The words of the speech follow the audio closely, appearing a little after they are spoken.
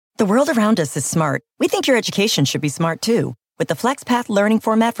The world around us is smart. We think your education should be smart too. With the FlexPath learning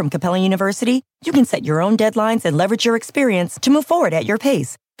format from Capella University, you can set your own deadlines and leverage your experience to move forward at your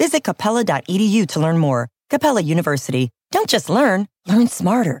pace. Visit capella.edu to learn more. Capella University. Don't just learn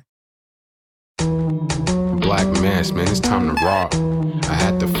smarter. Black mass, man, it's time to rock. I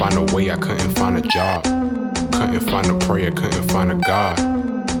had to find a way, I couldn't find a job. Couldn't find a prayer, couldn't find a God.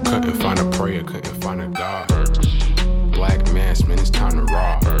 Couldn't find a prayer, couldn't find a God. Black mass, man, it's time to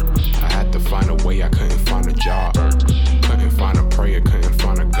rock. I had to find a way, I couldn't find a job. Couldn't find a prayer, couldn't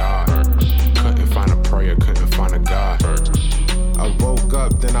find a God. Couldn't find a prayer, couldn't find a God. I woke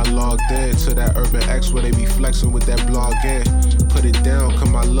up, then I logged in to that Urban X where they be flexing with that blog in. Put it down, cause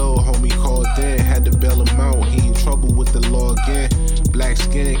my little homie called in. Had to bail him out, he in trouble with the law again. Black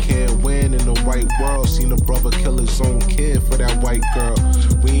skin can't win in the white world. Seen a brother kill his own kid for that white girl.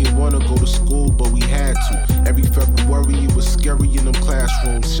 We ain't wanna go to school, but we had to. Every February it was scary in them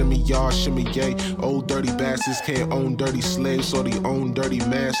classrooms. Shimmy y'all, shimmy yay. Old dirty bastards can't own dirty slaves, or they own dirty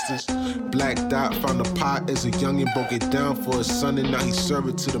masters. Black Dot found a pot as a youngin', broke it down for his son, and now he serve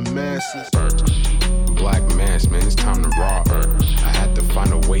it to the masses. Black mass, man, it's time to rock. I had to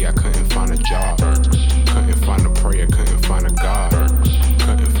find a way, I couldn't find a job. Couldn't find a prayer, couldn't find a God.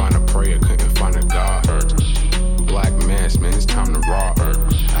 Couldn't find a prayer, couldn't find a God. Black mass, man, it's time to rock.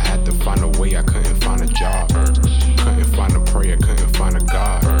 I had to find a way, I couldn't find a job. Couldn't find a prayer, couldn't find a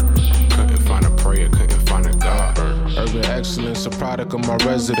God. Couldn't find a prayer, couldn't find a God. Urban excellence, a product of my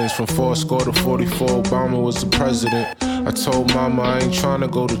residence. From 4 to 44, Obama was the president. I told mama I ain't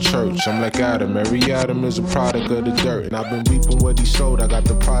tryna go to church. I'm like Adam, every Adam is a product of the dirt. And I've been reaping what he sowed. I got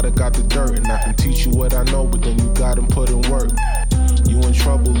the product, got the dirt. And I can teach you what I know, but then you gotta put in work. You in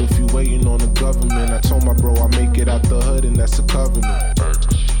trouble if you waiting on the government. I told my bro I make it out the hood, and that's a covenant.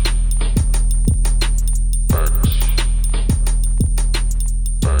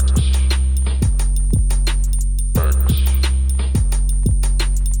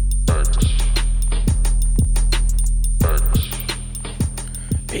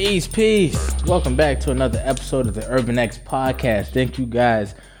 Peace. Welcome back to another episode of the Urban X podcast. Thank you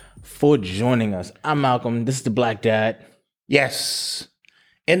guys for joining us. I'm Malcolm. This is the Black Dad. Yes.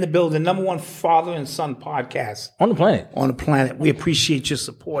 In the building, number one father and son podcast. On the planet. On the planet. We appreciate your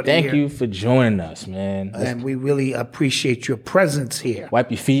support Thank here. you for joining us, man. And we really appreciate your presence here.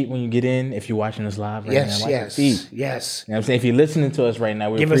 Wipe your feet when you get in if you're watching us live right now. Wipe your feet. Yes. You know what I'm saying? If you're listening to us right now,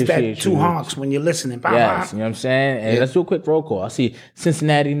 we Give us appreciate that two honks when you're listening. Bye, yes, you know what I'm saying? And let's do a quick roll call. I see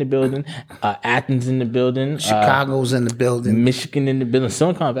Cincinnati in the building, Athens in the building, Chicago's in the building, Michigan in the building,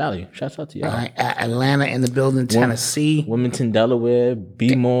 Silicon Valley. Shouts out to y'all. Atlanta in the building, Tennessee, Wilmington, Delaware,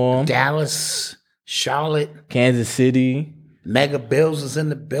 B-More, Dallas, Charlotte, Kansas City, Mega Bills is in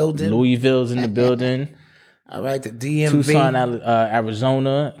the building, Louisville's in the building. All right, the DMV, Tucson,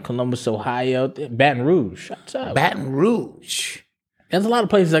 Arizona, Columbus, Ohio, Baton Rouge. Shouts out. Baton Rouge. There's a lot of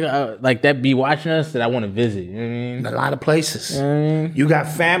places like that be watching us that I want to visit. You know what I mean? A lot of places. You know what I mean? You got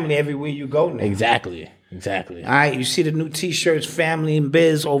family everywhere you go now. Exactly. All right, you see the new T-shirts, family and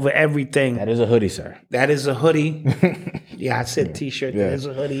biz over everything. That is a hoodie, sir. That is a hoodie. Yeah, I said T-shirt. Yeah. That is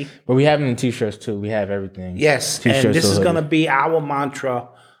a hoodie. But we have it in T-shirts too. We have everything. Yes, T-shirts and this is going to hoodie. be our mantra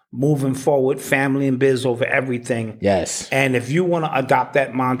moving forward, family and biz over everything. Yes. And if you want to adopt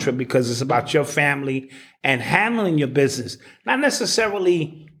that mantra because it's about your family and handling your business, not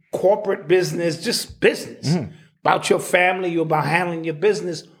necessarily corporate business, just business. Mm-hmm. About your family, you're about handling your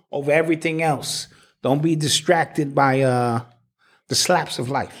business over everything else. Don't be distracted by the slaps of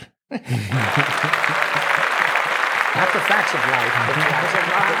life. Not the facts of life, the slaps of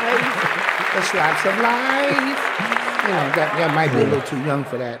life. The slaps of life. You know, that might be a little too young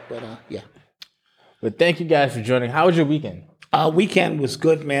for that, but yeah. But thank you guys for joining. How was your weekend? Weekend was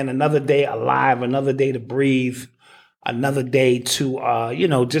good, man. Another day alive, another day to breathe, another day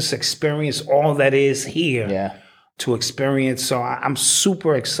to, just experience all that is here. Yeah. To experience. So I'm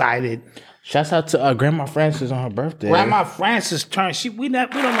super excited. Shouts out to Grandma Frances on her birthday. Grandma Frances turned. We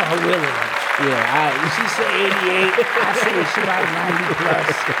don't know her real age. Yeah, she said 88. I say she about 90 plus.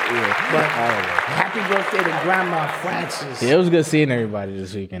 Yeah. But happy birthday to Grandma Frances. Yeah, it was good seeing everybody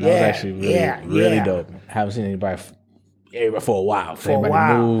this weekend. That was actually really dope. Haven't seen anybody for a while.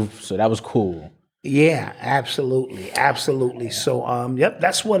 Everybody moved, so that was cool. Yeah, absolutely. So,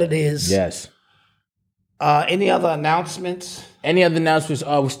 that's what it is. Yes. Any other announcements? We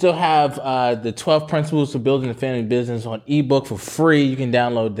still have the 12 Principles for Building a Family Business on ebook for free. You can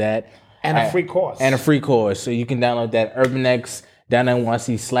download that. And a free course. So you can download that,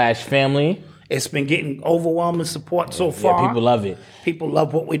 UrbanX.nyc/family. It's been getting overwhelming support so far. Yeah, people love it. People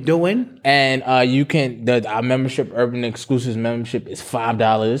love what we're doing. And you can our membership, Urban Exclusives membership, is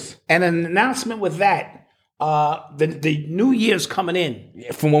 $5. And an announcement with that, the new year's coming in.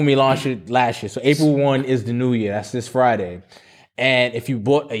 From when we launched it last year. So April 1 is the new year. That's this Friday. And if you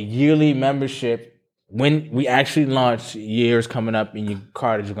bought a yearly membership, when we actually launch, years coming up, and your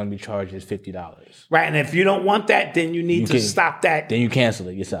card is going to be charged as $50. Right, and if you don't want that, then you need to stop that. Then you cancel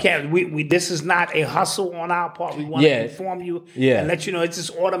it yourself. We this is not a hustle on our part. We want to inform you and let you know it's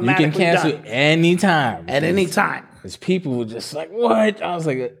just automatically done. You can cancel anytime. At any time. Because people were just like, what? I was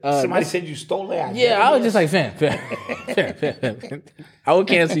like... somebody said you stole that. Yeah, I was just like, fam. I will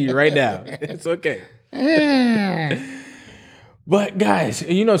cancel you right now. It's okay. But guys,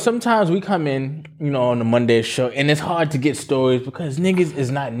 sometimes we come in, on the Monday show, and it's hard to get stories because niggas is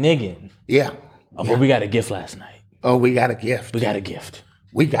not nigging. Yeah. But we got a gift last night. Oh, we got a gift. We got a gift.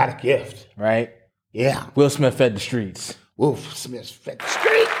 Right? Yeah. Will Smith fed the streets. Will Smith fed the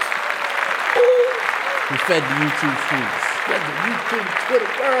streets. He fed the YouTube streets. Fed the YouTube, Twitter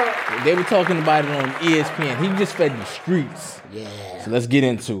world. They were talking about it on ESPN. He just fed the streets. Yeah. So let's get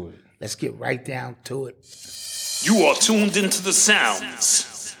into it. Let's get right down to it. You are tuned into the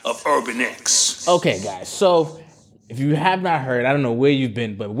sounds of Urban X. Okay, guys. So if you have not heard, I don't know where you've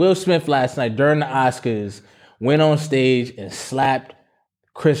been, but Will Smith last night during the Oscars went on stage and slapped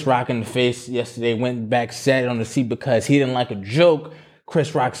Chris Rock in the face yesterday, went back, sat on the seat because he didn't like a joke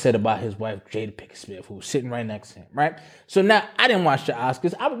Chris Rock said about his wife, Jada Pinkett Smith, who was sitting right next to him, right? So now, I didn't watch the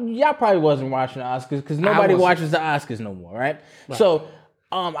Oscars. Y'all probably wasn't watching the Oscars because nobody watches the Oscars no more, right? So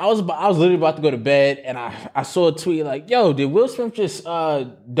I was literally about to go to bed, and I saw a tweet like, "Yo, did Will Smith just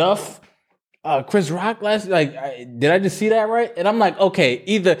duff Chris Rock last? Like, did I just see that right?" And I'm like, okay,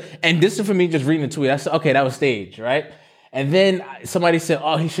 either. And this is for me just reading the tweet. I said, okay, that was staged, right? And then somebody said,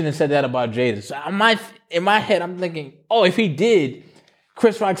 "Oh, he shouldn't have said that about Jada." So in my head, I'm thinking, oh, if he did,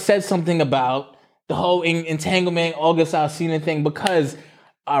 Chris Rock said something about the whole entanglement, August Alsina thing, because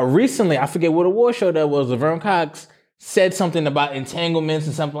recently, I forget what award show that was, Laverne Cox said something about entanglements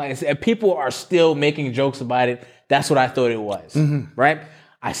and something like that. People are still making jokes about it. That's what I thought it was, right?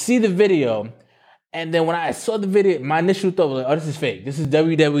 I see the video, and then when I saw the video, my initial thought was like, oh, this is fake. This is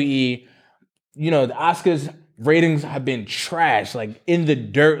WWE. The Oscars ratings have been trash, like in the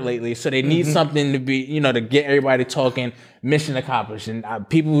dirt lately. So they need something to be, to get everybody talking. Mission accomplished. And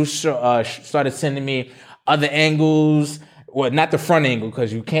people started sending me other angles. Well, not the front angle,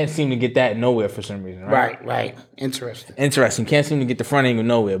 because you can't seem to get that nowhere for some reason, right? Right. Interesting. Can't seem to get the front angle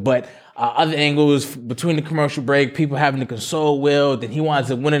nowhere. But other angles between the commercial break, people having to console Will, then he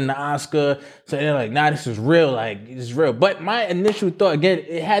winds up winning the Oscar. So they're like, nah, this is real. Like, this is real. But my initial thought, again,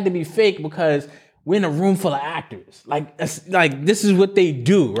 it had to be fake because we're in a room full of actors. Like this is what they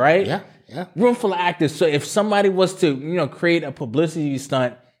do, right? Yeah. Room full of actors. So if somebody was to, create a publicity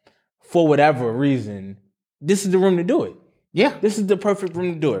stunt for whatever reason, this is the room to do it. Yeah. This is the perfect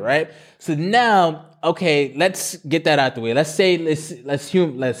room to do it, right? So now, okay, let's get that out the way. Let's say, let's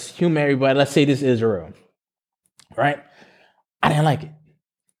hume everybody. Let's say this is real, right? I didn't like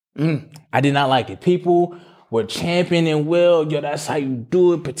it. I did not like it. People were championing Will. Yo, that's how you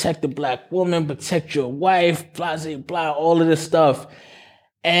do it. Protect the black woman, protect your wife, blah, blah, blah, all of this stuff.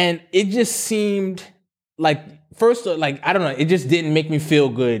 And it just seemed like, first, like, I don't know, it just didn't make me feel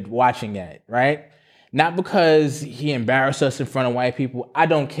good watching that, right? Not because he embarrassed us in front of white people. I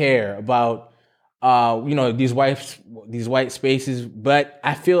don't care about, these white spaces. But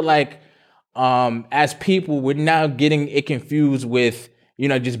I feel like as people, we're now getting it confused with,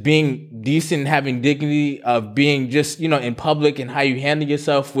 just being decent, having dignity, of being just, in public and how you handle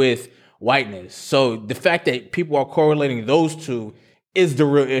yourself with whiteness. So the fact that people are correlating those two is the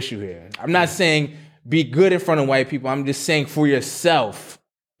real issue here. I'm not saying be good in front of white people. I'm just saying for yourself,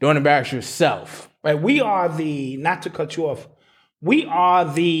 don't embarrass yourself. Right, we are not to cut you off, we are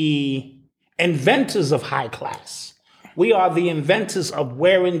the inventors of high class. We are the inventors of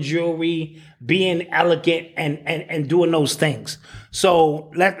wearing jewelry, being elegant, and doing those things.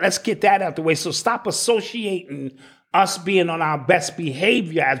 So let's get that out the way. So stop associating us being on our best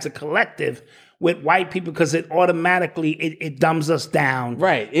behavior as a collective with white people, because it automatically, it dumbs us down.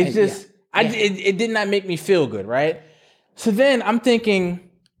 Right, it did not make me feel good, right? So then I'm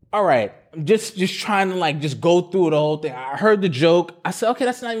thinking, all right, just trying to just go through the whole thing. I heard the joke. I said, okay,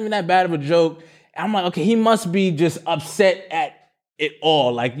 that's not even that bad of a joke. And I'm like, okay, he must be just upset at it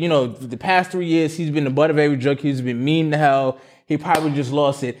all. The past 3 years, he's been the butt of every joke. He's been mean to hell. He probably just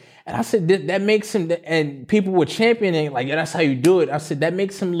lost it. And I said, that makes him, and people were championing, that's how you do it. I said, that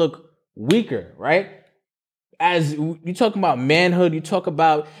makes him look weaker, right? as you talk about manhood, you talk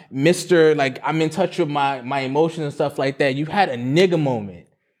about Mr. Like, I'm in touch with my emotions and stuff like that. You had a nigga moment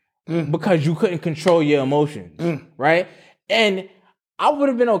because you couldn't control your emotions, right? And I would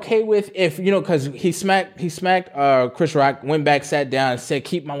have been okay with if, because he smacked Chris Rock, went back, sat down, and said,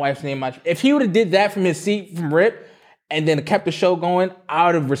 keep my wife's name out. If he would have did that from his seat from Rip, and then kept the show going, I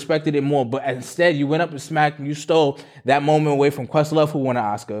would have respected it more. But instead, you went up and smacked, and you stole that moment away from Questlove, who won an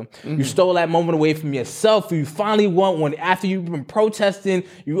Oscar. You stole that moment away from yourself. You finally won one after you've been protesting.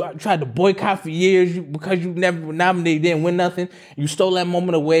 You tried to boycott for years because you never were nominated, didn't win nothing. You stole that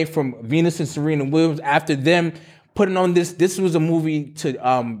moment away from Venus and Serena Williams after them putting on this. This was a movie to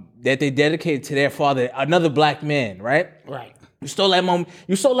that they dedicated to their father, another black man, right? Right. You stole that moment.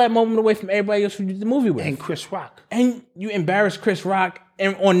 You stole that moment away from everybody else who did the movie with. And Chris Rock. And you embarrassed Chris Rock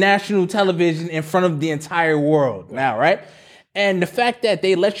on national television in front of the entire world now, right? And the fact that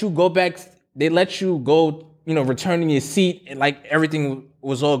they let you go back, returning your seat and like everything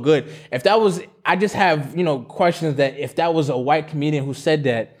was all good. If that was, I just have, questions that if that was a white comedian who said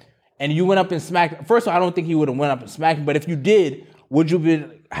that and you went up and smacked, first of all, I don't think he would have went up and smacked him, but if you did, would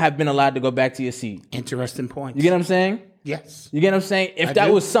you have been allowed to go back to your seat? Interesting point. You get what I'm saying? Yes. You get what I'm saying? If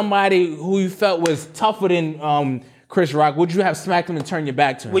that was somebody who you felt was tougher than Chris Rock, would you have smacked him and turned your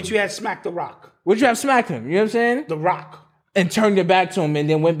back to him? Would you have smacked The Rock? Would you have smacked him? You know what I'm saying? The Rock. And turned your back to him and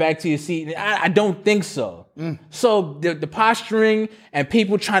then went back to your seat? I don't think so. So the posturing and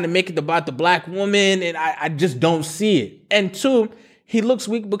people trying to make it about the black woman, and I just don't see it. And two, he looks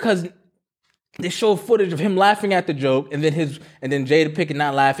weak because they show footage of him laughing at the joke, and then Jada Pinkett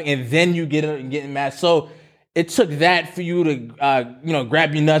not laughing, and then you getting mad. So it took that for you to,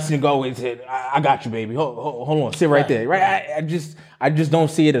 grab your nuts and go and say, I got you, baby. Hold on, sit right there. Right? I just don't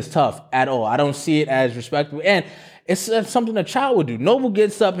see it as tough at all. I don't see it as respectful. And it's something a child would do. Noble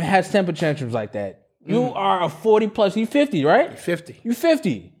gets up and has temper tantrums like that. You are a 40 plus, you 50, right? 50. You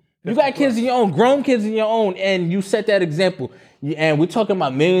 50. You got kids of your own, grown kids of your own, and you set that example. And we're talking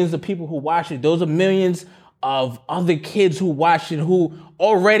about millions of people who watch it. Those are millions of other kids who watch it who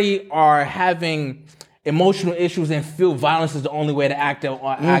already are having emotional issues and feel violence is the only way to act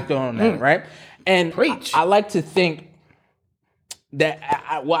on that, right? And Preach. I like to think that,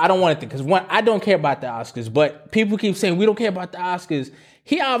 I don't want to think, because one, I don't care about the Oscars, but people keep saying we don't care about the Oscars.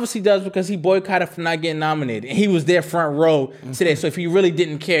 He obviously does because he boycotted for not getting nominated. And he was there front row today. So if he really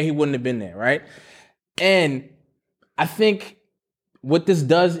didn't care, he wouldn't have been there, right? And I think what this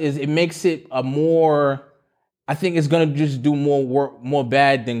does is it makes it I think it's going to just do more work, more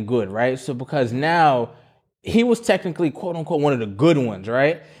bad than good, right? So because now he was technically, quote unquote, one of the good ones,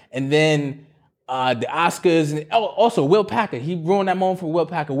 right? And then the Oscars, and also Will Packer, he ruined that moment for Will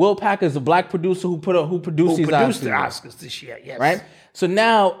Packer. Will Packer is a black producer who produced the Oscars. Oscars this year, yes. Right? So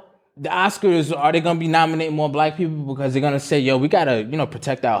now the Oscars, are they going to be nominating more black people because they're going to say, yo, we got to,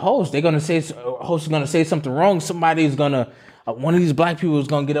 protect our host. They're going to say, host is going to say something wrong. Somebody's going to, one of these black people is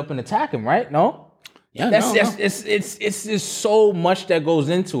going to get up and attack him, right? No? Yeah, It's just so much that goes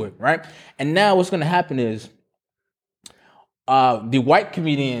into it, right? And now what's going to happen is the white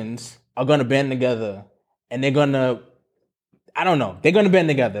comedians are going to band together, and they're going to, I don't know, they're going to band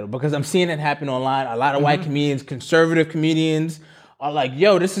together because I'm seeing it happen online. A lot of white comedians, conservative comedians are like,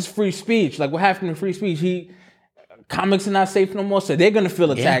 yo, this is free speech. Like, what happened to free speech? Comics are not safe no more, so they're going to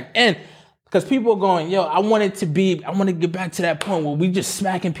feel attacked. And because people are going, yo, I want to get back to that point where we just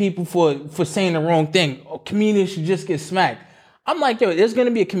smacking people for saying the wrong thing. Or comedians should just get smacked. I'm like, yo, there's going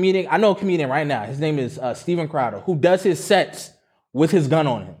to be a comedian. I know a comedian right now. His name is Steven Crowder, who does his sets with his gun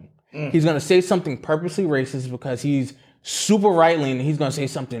on him. He's going to say something purposely racist because he's super right-leaning. He's going to say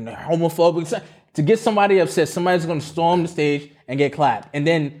something homophobic. To get somebody upset, somebody's going to storm the stage and get clapped. And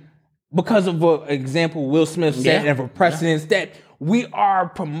then because of an example Will Smith said and for precedents that we are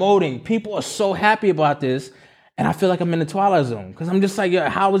promoting, people are so happy about this, and I feel like I'm in the Twilight Zone because I'm just like, yo,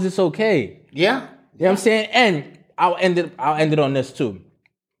 how is this okay? Yeah. You know what I'm saying? And I'll end it on this too,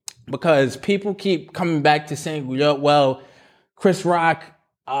 because people keep coming back to saying, well, Chris Rock,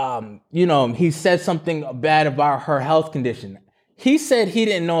 he said something bad about her health condition. He said he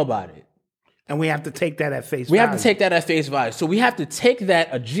didn't know about it. And we have to take that at face value. We have to take that at face value. So we have to take that,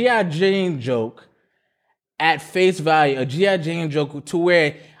 a G.I. Jane joke, at face value, a G.I. Jane joke to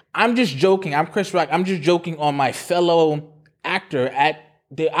where I'm just joking. I'm Chris Rock. I'm just joking on my fellow actor at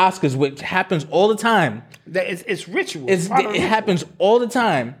the Oscars, which happens all the time. It's ritual. It happens all the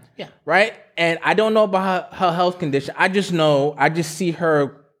time. Yeah. Right? And I don't know about her health condition. I just see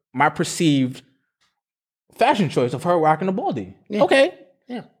my perceived fashion choice of her rocking a baldy. Yeah. Okay.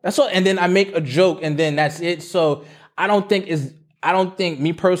 Yeah. That's all. And then I make a joke and then that's it. So I don't think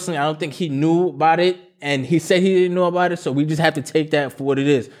me personally, I don't think he knew about it. and he said he didn't know about it, so we just have to take that for what it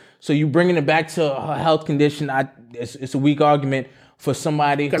is. So you bringing it back to her health condition, it's a weak argument for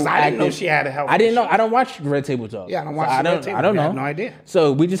somebody Because I didn't know she had a health I didn't know. issue. I don't watch Red Table Talk. Yeah, I don't watch So the Red Table. I don't I know. have no idea.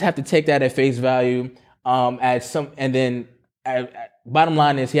 So we just have to take that at face value. And then bottom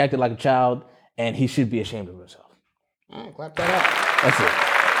line is he acted like a child, and he should be ashamed of himself. All right, clap that up. That's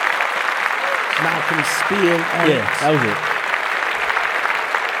Malcolm Spiel. it. Yeah, that was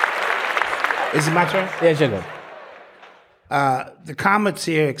it. Is it my turn? Yeah, check it. The comments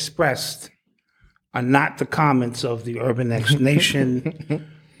here expressed are not the comments of the Urban X Nation.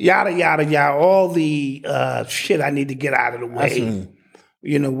 Yada, yada, yada. All the shit I need to get out of the way.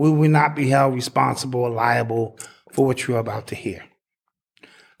 We will not be held responsible or liable for what you're about to hear.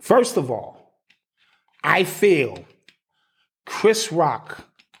 First of all, I feel Chris Rock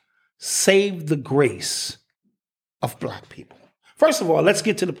saved the grace of black people. First of all, let's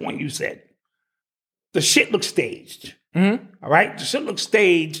get to the point you said. The shit looks staged. All right? The shit looks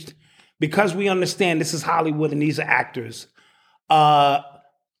staged because we understand this is Hollywood and these are actors.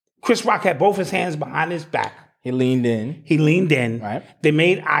 Chris Rock had both his hands behind his back. He leaned in. Right. They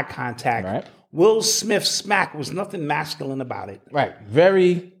made eye contact. Right. Will Smith's smack was nothing masculine about it. Right.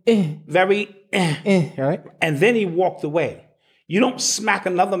 Very. Very. Right. And then he walked away. You don't smack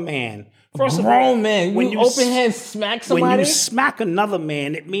another man. First of all, Grown man. when You you open hand smack somebody. When you smack another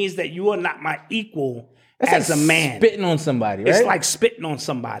man, it means that you are not my equal That's as like a man. spitting on somebody, right? It's like spitting on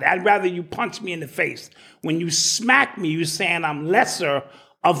somebody. I'd rather you punch me in the face. When you smack me, you're saying I'm lesser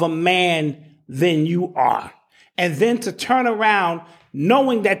of a man than you are. And then to turn around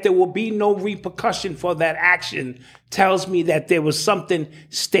knowing that there will be no repercussion for that action tells me that there was something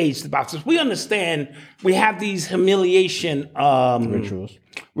staged about this. We understand we have these humiliation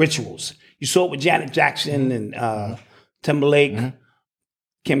rituals. You saw it with Janet Jackson and Timberlake,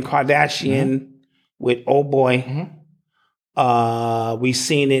 Kim Kardashian with Old Boy. We've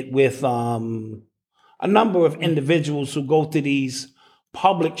seen it with a number of individuals who go through these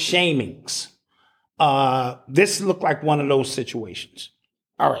public shamings. This looked like one of those situations.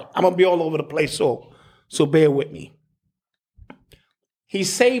 All right, I'm gonna be all over the place, so bear with me. He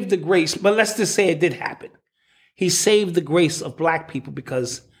saved the grace, but let's just say it did happen. He saved the grace of black people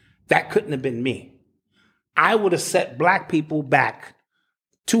because that couldn't have been me. I would have set black people back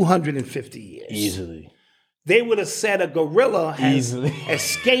 250 years. Easily. They would have said a gorilla has Easily.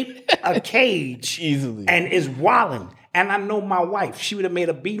 escaped a cage Easily. and is wilding. And I know my wife, she would have made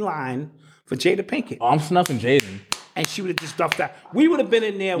a beeline for Jada Pinkett. Oh, I'm snuffing Jaden. And she would have just duffed out. We would have been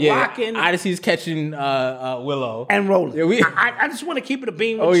in there Yeah, rocking Odyssey's catching Willow. and rolling. Yeah, I just want to keep it a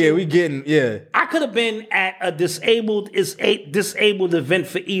beam with oh you. yeah, we getting I could have been at a disabled event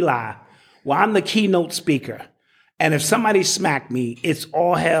for Eli where I'm the keynote speaker. And if somebody smacked me, it's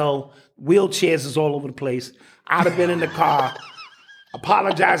all hell. Wheelchairs is all over the place. I'd have been in the car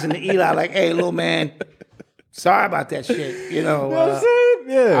apologizing to Eli like, hey, little man, sorry about that shit. You know, That's it.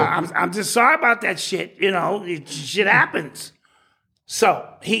 Yeah. I'm just sorry about that shit. You know, shit happens. So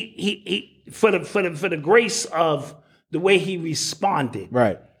he for the grace of the way he responded.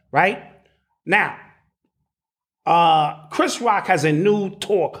 Right now, Chris Rock has a new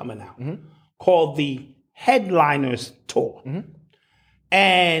tour coming out called the Headliners Tour,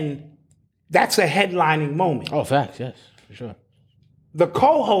 and that's a headlining moment. Oh, facts. Yes, for sure. The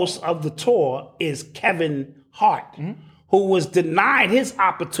co-host of the tour is Kevin Hart, who was denied his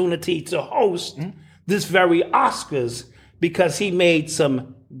opportunity to host this very Oscars because he made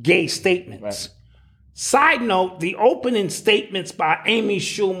some gay statements. Right. Side note, the opening statements by Amy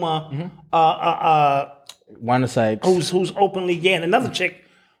Schumer, Wanda Sykes. who's openly gay, and another chick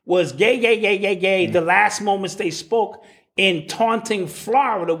was gay. The last moments they spoke in taunting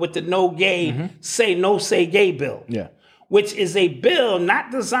Florida with the no gay, say gay bill. Yeah. Which is a bill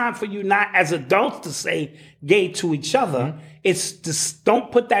not designed for you not as adults to say gay to each other. It's just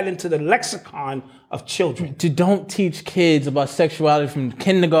don't put that into the lexicon of children. To don't teach kids about sexuality from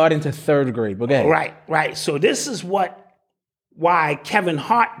kindergarten to third grade. But go ahead. Right. So this is why Kevin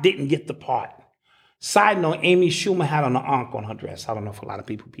Hart didn't get the part. Side note, Amy Schumer had on an ankh on her dress. I don't know if a lot of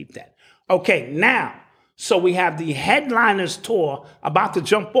people peeped that. Okay, now, so we have the Headliners Tour about to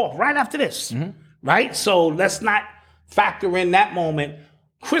jump off right after this, right? So let's not factor in that moment.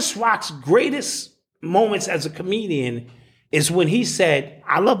 Chris Rock's greatest moments as a comedian is when he said,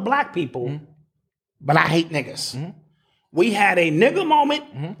 I love black people, but I hate niggas. We had a nigga moment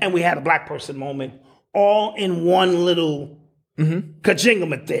and we had a black person moment all in one little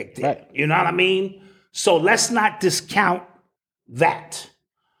kajingamathig thing. Right. You know what I mean? So let's not discount that.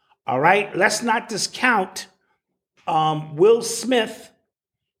 All right? Let's not discount Will Smith.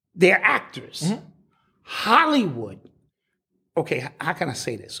 They're actors. Hollywood, okay, how can I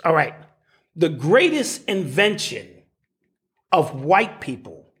say this? All right. The greatest invention of white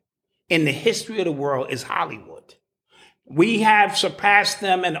people in the history of the world is Hollywood. We have surpassed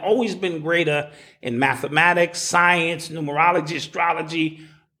them and always been greater in mathematics, science, numerology, astrology,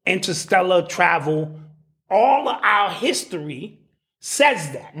 interstellar travel. All of our history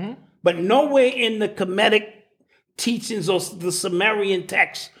says that. But nowhere in the Kemetic teachings or the Sumerian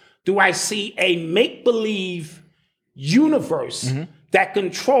texts do I see a make-believe universe that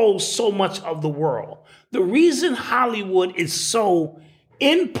controls so much of the world. The reason Hollywood is so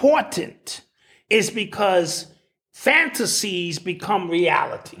important is because fantasies become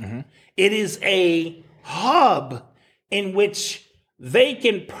reality. It is a hub in which they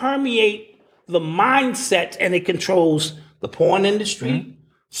can permeate the mindset, and it controls the porn industry,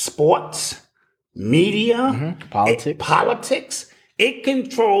 sports, media, politics. It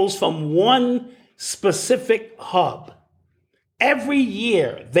controls from one specific hub. Every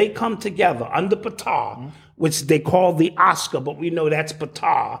year they come together under Ptah, which they call the Oscar, but we know that's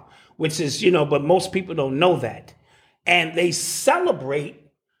Ptah, which is, but most people don't know that. And they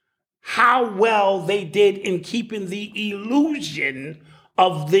celebrate how well they did in keeping the illusion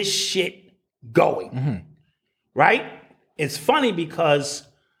of this shit going. Right? It's funny because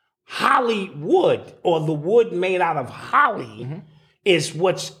Hollywood, or the wood made out of holly, is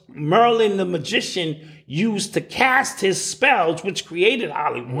what Merlin the magician used to cast his spells, which created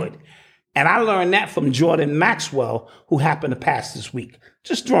Hollywood. And I learned that from Jordan Maxwell, who happened to pass this week.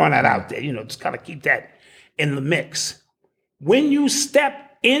 Just throwing that out there, just kind of keep that in the mix. When you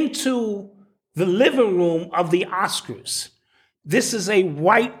step into the living room of the Oscars, this is a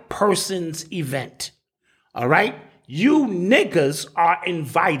white person's event. All right? You niggas are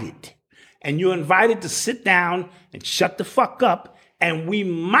invited. And you're invited to sit down and shut the fuck up. And we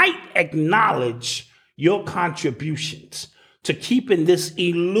might acknowledge your contributions to keeping this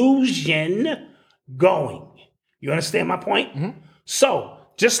illusion going. You understand my point? So,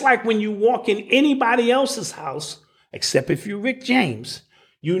 just like when you walk in anybody else's house, except if you're Rick James,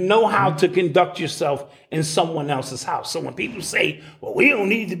 you know how to conduct yourself in someone else's house. So when people say, well, we don't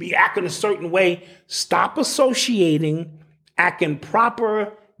need to be acting a certain way, stop associating acting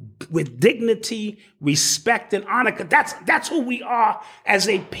proper with dignity, respect, and honor. That's who we are as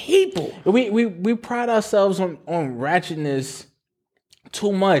a people. We pride ourselves on ratchetness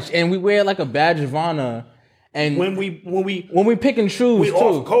too much, and we wear like a badge of honor. And when we pick and choose, we too.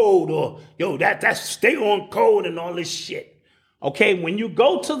 off code, or that's stay on code and all this shit. Okay, when you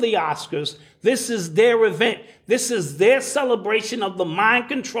go to the Oscars, this is their event. This is their celebration of the mind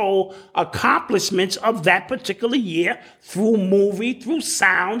control accomplishments of that particular year through movie, through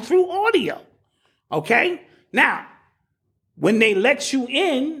sound, through audio. Okay? Now, when they let you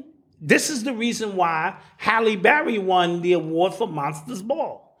in, this is the reason why Halle Berry won the award for Monsters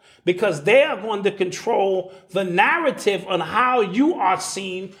Ball. Because they are going to control the narrative on how you are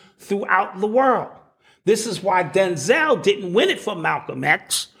seen throughout the world. This is why Denzel didn't win it for Malcolm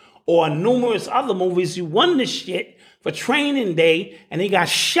X or numerous other movies. You won this shit for Training Day, and he got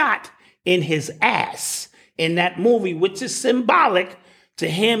shot in his ass in that movie, which is symbolic to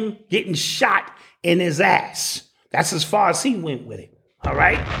him getting shot in his ass. That's as far as he went with it. All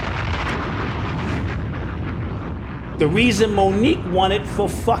right? The reason Monique won it for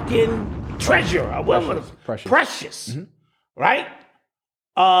fucking Treasure, or whatever. Precious. Right?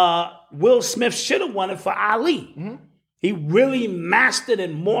 Will Smith should have won it for Ali. He really mastered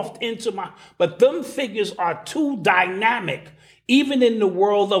and morphed into but them figures are too dynamic, even in the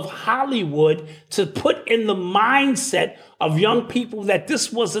world of Hollywood, to put in the mindset of young people that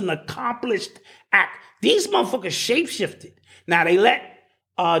this was an accomplished act. These motherfuckers shapeshifted. Now they let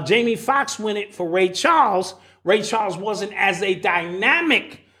Jamie Foxx win it for Ray Charles. Ray Charles wasn't as a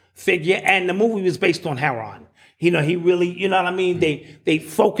dynamic figure, and the movie was based on heroin. He really, you know what I mean? They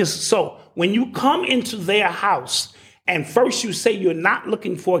focus. So when you come into their house and first you say you're not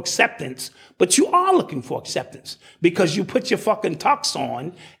looking for acceptance, but you are looking for acceptance because you put your fucking tux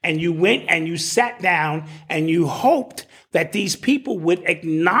on and you went and you sat down and you hoped that these people would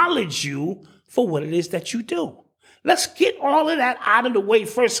acknowledge you for what it is that you do. Let's get all of that out of the way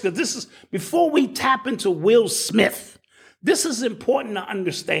first, because this is, before we tap into Will Smith, this is important to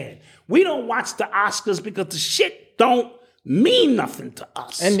understand. We don't watch the Oscars because the shit don't mean nothing to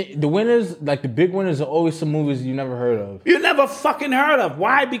us. And the winners, like the big winners, are always some movies you never heard of. You never fucking heard of.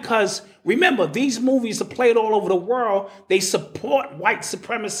 Why? Because remember, these movies are played all over the world. They support white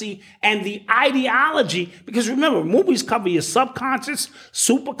supremacy and the ideology. Because remember, movies cover your subconscious,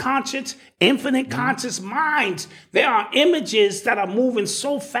 superconscious, infinite conscious minds. There are images that are moving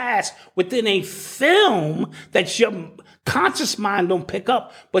so fast within a film that your conscious mind don't pick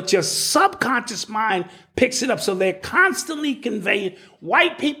up, but your subconscious mind picks it up. So they're constantly conveying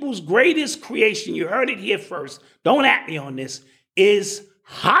white people's greatest creation. You heard it here first. Don't at me on this. Is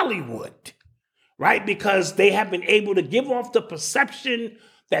Hollywood, right? Because they have been able to give off the perception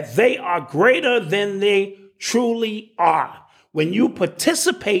that they are greater than they truly are. When you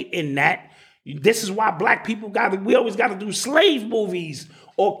participate in that, this is why black people we always got to do slave movies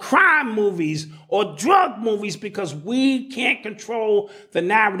or crime movies or drug movies, because we can't control the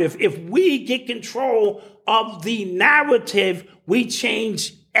narrative. If we get control of the narrative, we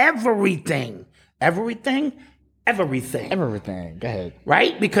change everything. Everything? Everything. Everything. Go ahead.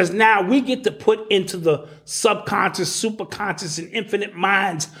 Right? Because now we get to put into the subconscious, superconscious, and infinite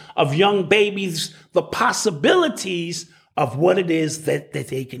minds of young babies the possibilities of what it is that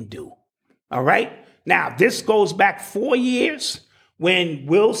they can do. All right? Now, this goes back 4 years when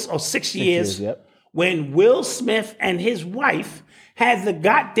 6 years, yep. When Will Smith and his wife had the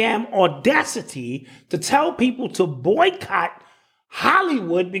goddamn audacity to tell people to boycott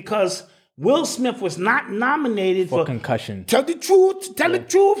Hollywood because Will Smith was not nominated for concussion. Tell the truth. Tell the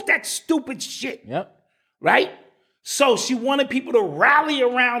truth. That's stupid shit. Yep. Right? So she wanted people to rally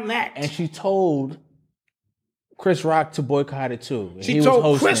around that. And she told Chris Rock to boycott it too. She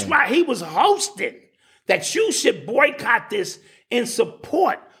told Chris Rock, he was hosting, that you should boycott this in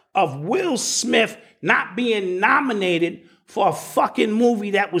support of Will Smith not being nominated for a fucking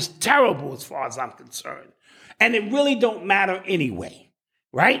movie that was terrible as far as I'm concerned. And it really don't matter anyway.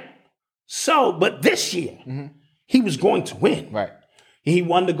 Right? So, but this year, he was going to win. Right. He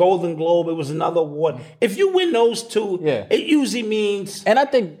won the Golden Globe. It was another award. If you win those two, it usually means... And I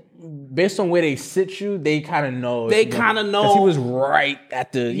think based on where they sit you, they kind of know. They kind of know. Because he was right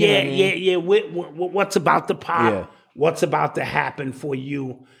at the... Yeah. What's about to pop? Yeah. What's about to happen for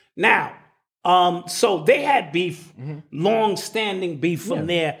you? Now, so they had beef, long-standing beef from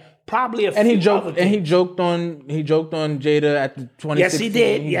there. Probably a few he joked, other things. And he joked on Jada at the 2016. Yes, he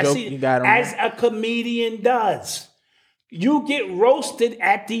did. He got him. As a comedian does. You get roasted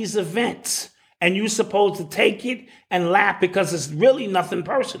at these events, and you're supposed to take it and laugh because it's really nothing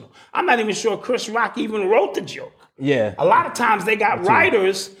personal. I'm not even sure Chris Rock even wrote the joke. Yeah. A lot of times they got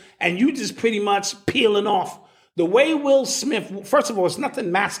writers, and you just pretty much peeling off. The way Will Smith, first of all, it's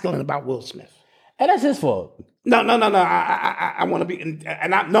nothing masculine about Will Smith. And that's his fault. No. I want to be,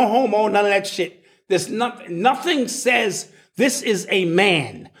 and I'm no homo, none of that shit. There's nothing says this is a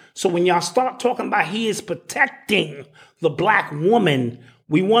man. So when y'all start talking about he is protecting the black woman,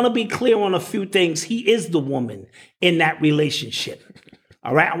 we want to be clear on a few things. He is the woman in that relationship.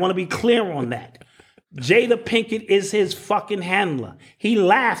 All right? I want to be clear on that. Jada Pinkett is his fucking handler. He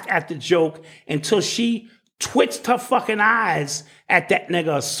laughed at the joke until she twitched her fucking eyes at that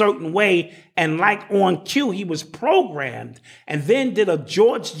nigga a certain way, and like on cue, he was programmed, and then did a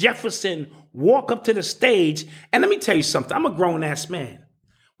George Jefferson walk up to the stage. And let me tell you something, I'm a grown-ass man.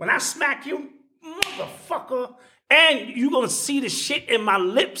 When I smack you, motherfucker, and you're gonna see the shit in my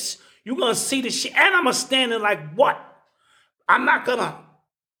lips, you're gonna see the shit, and I'm gonna stand there like, what? I'm not gonna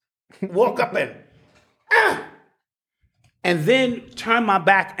walk up and then turn my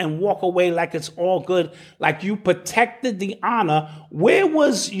back and walk away like it's all good, like you protected the honor. Where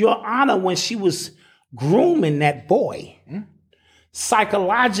was your honor when she was grooming that boy?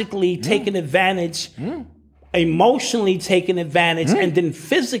 Psychologically taking advantage, emotionally taking advantage, and then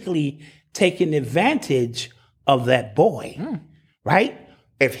physically taking advantage of that boy, right?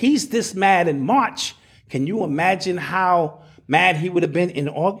 If he's this mad in March, can you imagine how mad he would have been in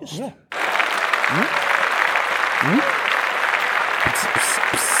August? Yeah.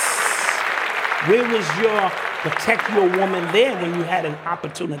 Where was your protect your woman there when you had an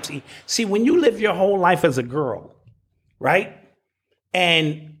opportunity? See, when you live your whole life as a girl, right?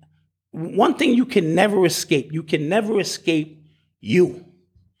 And one thing you can never escape you.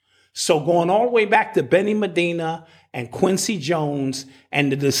 So going all the way back to Benny Medina and Quincy Jones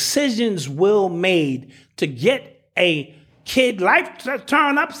and the decisions Will made to get a kid life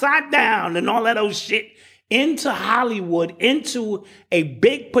turned upside down and all that old shit into Hollywood, into a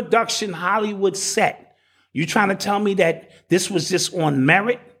big production Hollywood set. You trying to tell me that this was just on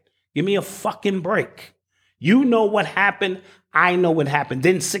merit? Give me a fucking break. You know what happened. I know what happened.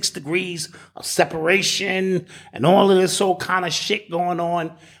 Then 6 degrees of separation and all of this whole kind of shit going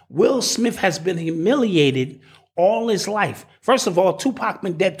on. Will Smith has been humiliated all his life. First of all, Tupac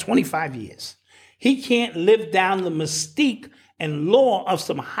been dead 25 years. He can't live down the mystique and lore of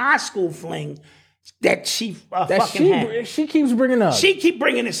some high school fling that she had. She keeps bringing up. She keep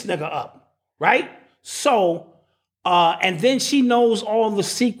bringing this nigga up, right? So, and then she knows all the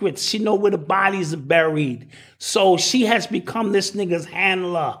secrets. She know where the bodies are buried. So she has become this nigga's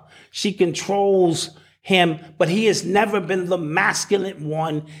handler. She controls him, but he has never been the masculine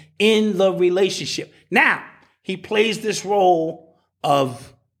one in the relationship. Now, he plays this role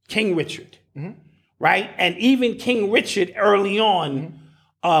of King Richard, right? And even King Richard early on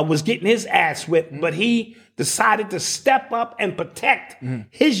was getting his ass whipped, but he decided to step up and protect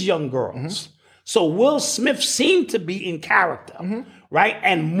his young girls. So Will Smith seemed to be in character, right?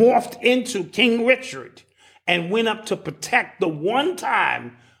 And morphed into King Richard and went up to protect the one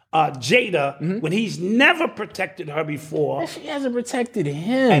time Jada when he's never protected her before. She hasn't protected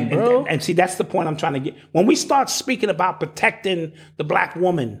him, bro. And see, that's the point I'm trying to get. When we start speaking about protecting the black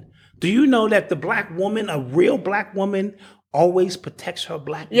woman, do you know that the black woman, a real black woman, always protects her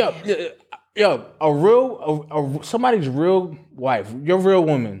black man? Somebody's real wife, your real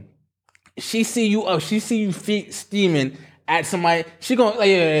woman. She see you up. She see you feet steaming at somebody. She going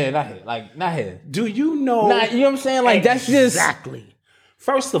not here. Do you know? You know what I'm saying? Like that's just exactly.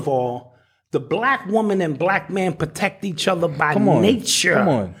 First of all, the black woman and black man protect each other by nature. Come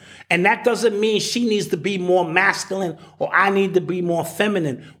on. And that doesn't mean she needs to be more masculine or I need to be more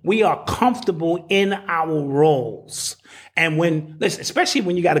feminine. We are comfortable in our roles. And especially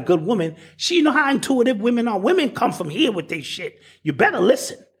when you got a good woman, you know how intuitive women are. Women come from here with their shit. You better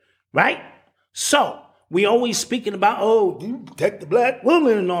listen, right? So we always speaking about, you protect the black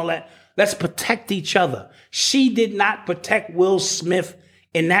woman and all that. Let's protect each other. She did not protect Will Smith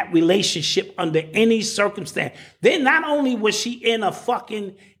in that relationship under any circumstance. Then not only was she in a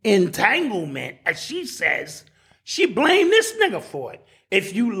fucking entanglement, as she says, she blamed this nigga for it.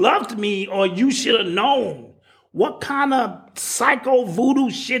 If you loved me or you should have known. What kind of psycho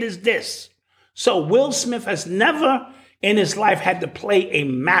voodoo shit is this? So Will Smith has never in his life had to play a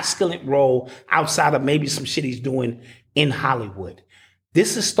masculine role outside of maybe some shit he's doing in Hollywood.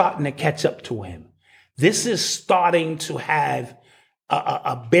 This is starting to catch up to him. This is starting to have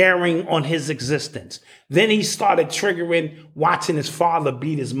a bearing on his existence. Then he started triggering watching his father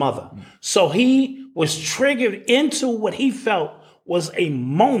beat his mother. So he was triggered into what he felt was a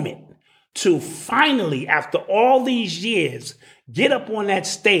moment to finally, after all these years, get up on that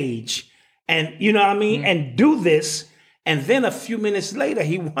stage and, you know what I mean, and do this. And then a few minutes later,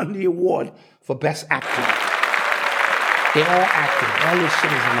 he won the award for Best Acting. They all acted. All this shit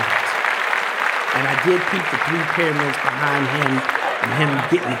is an act. And I did peep the 3 pyramids behind him and him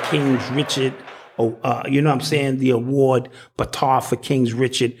getting the King's Richard, you know what I'm saying, the award, Batar for King's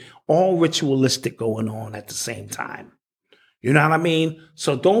Richard, all ritualistic going on at the same time. You know what I mean?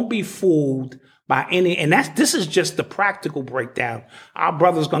 So don't be fooled by any, and this is just the practical breakdown. Our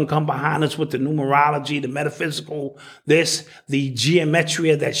brother's gonna come behind us with the numerology, the metaphysical, the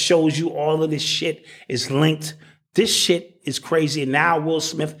geometria that shows you all of this shit is linked. This shit is crazy. And now Will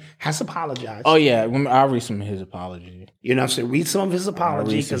Smith has apologized. Oh yeah, I'll read some of his apology. You know what I'm saying? Read some of his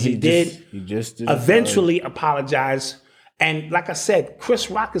apology because he just did eventually apologize. And like I said, Chris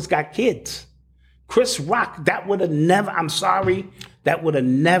Rock has got kids. Chris Rock, that would have never, I'm sorry, that would have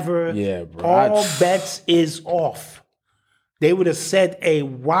never, all bets is off. They would have said a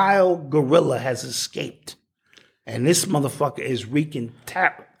wild gorilla has escaped. And this motherfucker is wreaking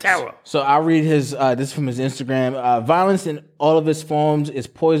terror. So I'll read his, this is from his Instagram. Violence in all of its forms is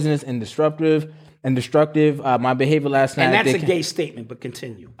poisonous and destructive. My behavior last night. And that's a gay statement, but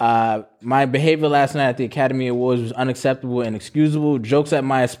continue. My behavior last night at the Academy Awards was unacceptable and inexcusable. Jokes at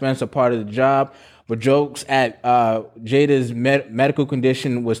my expense are part of the job, but jokes at Jada's medical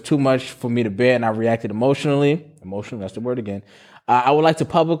condition was too much for me to bear, and I reacted emotionally. Emotional, that's the word again. I would like to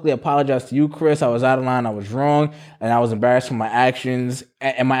publicly apologize to you, Chris. I was out of line, I was wrong, and I was embarrassed for my actions,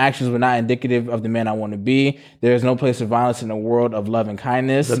 and my actions were not indicative of the man I want to be. There is no place for violence in a world of love and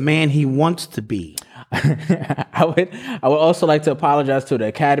kindness. The man he wants to be. I would also like to apologize to the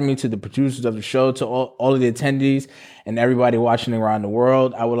Academy, to the producers of the show, to all of the attendees, and everybody watching around the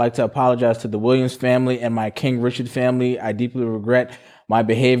world. I would like to apologize to the Williams family and my King Richard family. I deeply regret my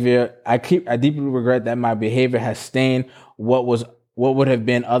behavior. I deeply regret that my behavior has stained what would have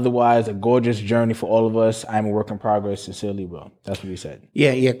been otherwise a gorgeous journey for all of us. I'm a work in progress. Sincerely, Will. That's what he said.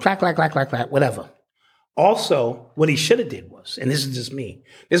 Yeah. Clack, whatever. Also, what he should have did was, and this is just me,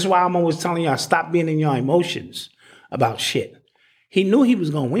 this is why I'm always telling y'all, stop being in your emotions about shit. He knew he was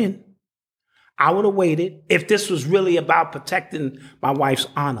going to win. I would have waited if this was really about protecting my wife's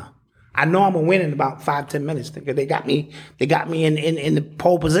honor. I know I'm going to win in about 5-10 minutes. They got me in the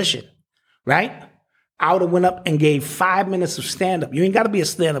pole position, right? I would have went up and gave 5 minutes of stand-up. You ain't got to be a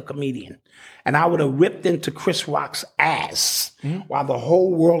stand-up comedian. And I would have ripped into Chris Rock's ass while the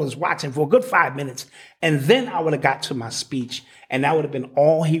whole world is watching for a good 5 minutes. And then I would have got to my speech, and that would have been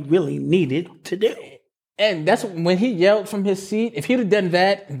all he really needed to do. And that's when he yelled from his seat. If he'd have done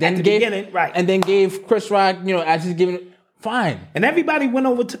that, then and then gave Chris Rock, as he's giving, fine. And everybody went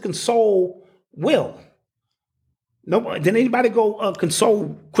over to console Will. Nobody, did anybody go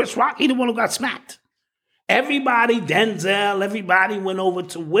console Chris Rock? He the one who got smacked. Everybody, Denzel, everybody went over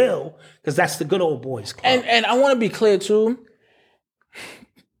to Will because that's the good old boys club. And I want to be clear too,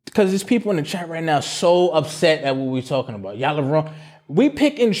 because there's people in the chat right now so upset at what we're talking about. Y'all are wrong. We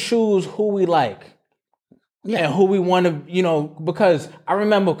pick and choose who we like. Yeah, and who we want to, because I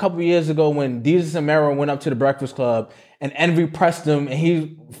remember a couple of years ago when Desus and Mero went up to the Breakfast Club and Envy pressed him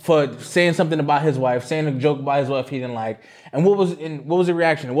and for saying something about his wife, saying a joke about his wife he didn't like. And what was the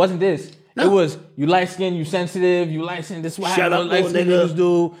reaction? It wasn't this. No. It was, you light skin, you sensitive, you light skin, this is what light skin niggas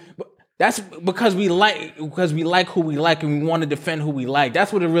do. But that's because we like who we like and we want to defend who we like.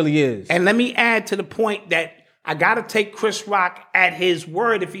 That's what it really is. And let me add to the point that I got to take Chris Rock at his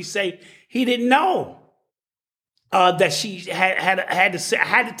word if he say he didn't know. That she had to say, I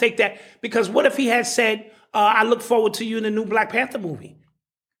had to take that, because what if he had said, I look forward to you in the new Black Panther movie.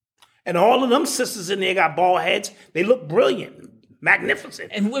 And all of them sisters in there got bald heads. They look brilliant,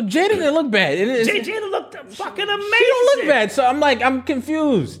 magnificent. And Jada didn't look bad. Jada looked fucking amazing. She don't look bad, so I'm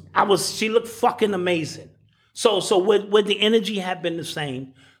confused. She looked fucking amazing. So would the energy have been the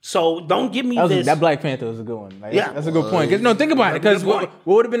same? So don't give me this. That Black Panther was a good one. That's a good point. Think about it. Because what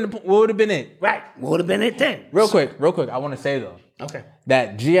would have been it? Right. What would have been it then? Real quick. I want to say though. Okay.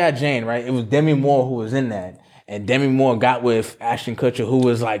 That G.I. Jane, right? It was Demi Moore who was in that, and Demi Moore got with Ashton Kutcher, who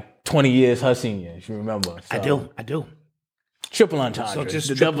was like 20 years her senior. If you remember. So, I do. Triple entendres. So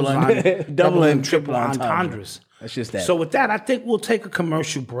just double and triple entendres. That's just that. So with that, I think we'll take a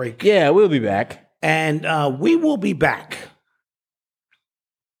commercial break. Yeah, we'll be back. And we will be back.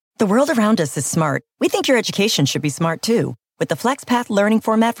 The world around us is smart. We think your education should be smart too. With the FlexPath learning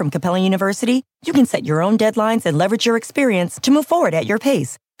format from Capella University, you can set your own deadlines and leverage your experience to move forward at your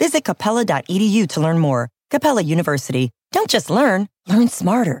pace. Visit capella.edu to learn more. Capella University. Don't just learn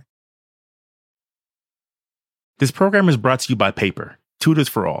smarter. This program is brought to you by Paper, Tutors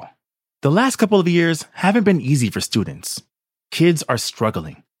for All. The last couple of years haven't been easy for students. Kids are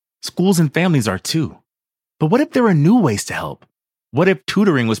struggling. Schools and families are too. But what if there are new ways to help? What if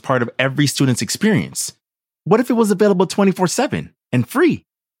tutoring was part of every student's experience? What if it was available 24/7 and free?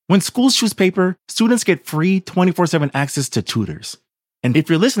 When schools choose Paper, students get free 24/7 access to tutors. And if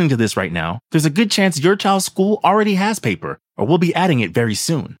you're listening to this right now, there's a good chance your child's school already has Paper or will be adding it very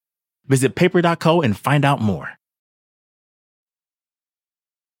soon. Visit paper.co and find out more.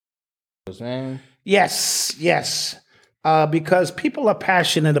 Yes. Because people are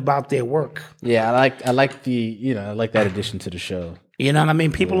passionate about their work. Yeah, I like that addition to the show. You know what I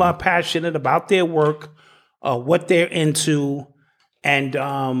mean? People are passionate about their work, what they're into, and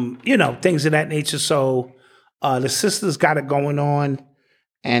things of that nature. So the sisters got it going on,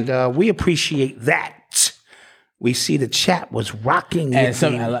 and we appreciate that. We see the chat was rocking. And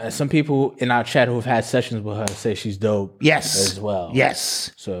some people in our chat who've had sessions with her say she's dope. Yes, as well.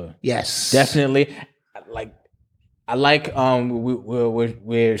 Yes. So yes, definitely.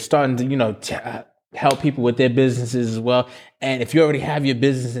 We're starting to help people with their businesses as well. And if you already have your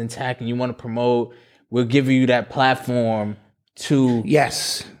business intact and you want to promote, we'll give you that platform to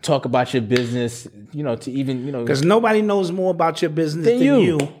talk about your business. To even because nobody knows more about your business than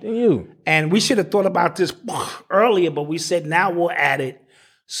you. And we should have thought about this earlier, but we said now we'll add it.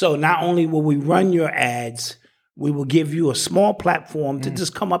 So not only will we run your ads, we will give you a small platform to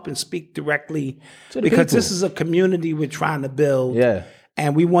just come up and speak directly, because this is a community we're trying to build. Yeah.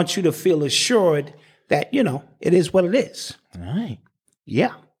 And we want you to feel assured that, it is what it is. All right.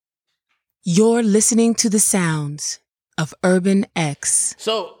 Yeah. You're listening to the sounds of Urban X.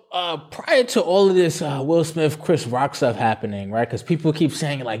 So prior to all of this Will Smith, Chris Rock stuff happening, right? Because people keep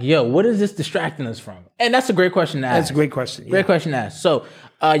saying like, yo, what is this distracting us from? And that's a great question to ask. That's a great question. Great question to ask. So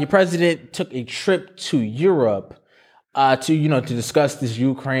your president took a trip to Europe to discuss this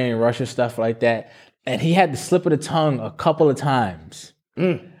Ukraine, Russia stuff like that. And he had the slip of the tongue a couple of times.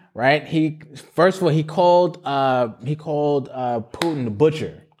 Right? He called Putin the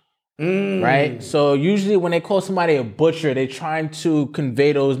butcher. Right? So usually when they call somebody a butcher, they're trying to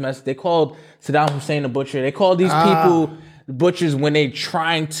convey those messages. They called Saddam Hussein a butcher. They called these people butchers when they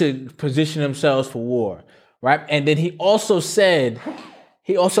trying to position themselves for war, right? And then he also said,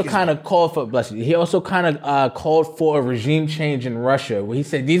 he also kind of called for, bless you, he also kind of called for a regime change in Russia, where he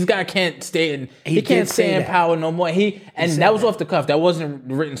said these guys can't stay in, he can't stay in power no more. And that was off the cuff. That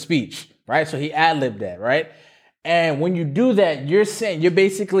wasn't a written speech, right? So he ad-libbed that, right? And when you do that, you're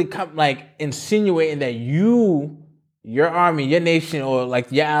basically like insinuating that your army, your nation, or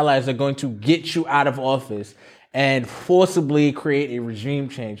like your allies are going to get you out of office and forcibly create a regime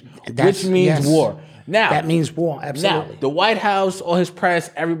change, which means war. Now that means war, absolutely. Now, the White House, all his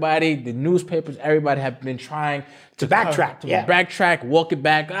press, everybody, the newspapers, everybody have been trying to backtrack, walk it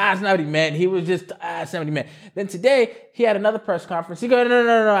back. It's not what he meant. He was just, it's not what he meant. Then today, he had another press conference. He goes,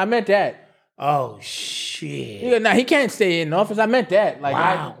 no, I meant that. Oh, shit. He goes, he can't stay in office. I meant that. Like,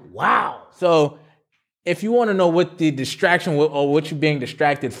 wow. So, if you want to know what the distraction or what you're being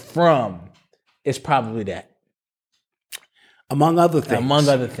distracted from, it's probably that. Among other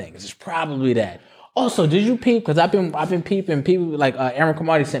things. It's probably that. Also, did you peep? Because I've been peeping. People like Aaron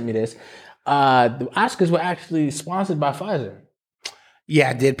Kamadi sent me this. The Oscars were actually sponsored by Pfizer.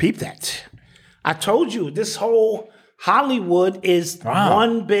 Yeah, I did peep that. I told you, this whole Hollywood is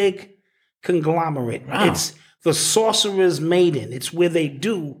one big conglomerate. Wow. It's the sorcerer's maiden. It's where they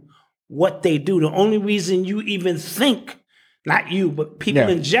do what they do. The only reason you even think, not you, but people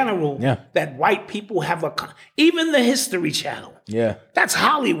in general, that white people have even the History Channel. Yeah. That's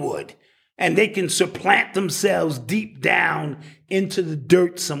Hollywood. And they can supplant themselves deep down into the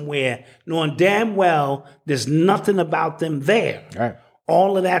dirt somewhere, knowing damn well there's nothing about them there. Right.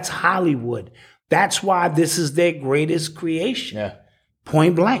 All of that's Hollywood. That's why this is their greatest creation. Yeah.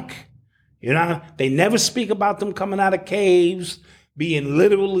 Point blank. You know, they never speak about them coming out of caves, being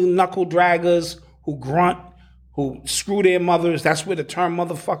literally knuckle draggers who grunt, who screw their mothers. That's where the term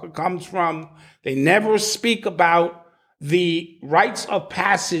motherfucker comes from. They never speak about the rites of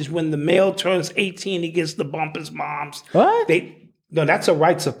passage when the male turns 18, he gets to bump his moms. What? No, that's a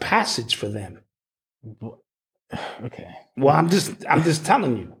rites of passage for them. Okay. Well, I'm just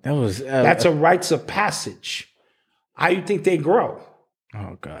telling you. That's a rites of passage. How you think they grow?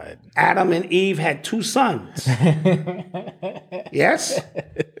 Oh God. Adam and Eve had 2 sons. Yes?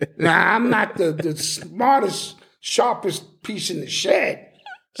 Now, I'm not the smartest, sharpest piece in the shed.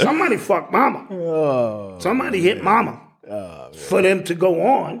 Somebody fucked mama. Oh, somebody hit mama for them to go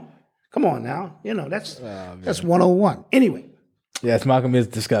on. Come on now. You know, that's 101. Anyway. Yes, Malcolm is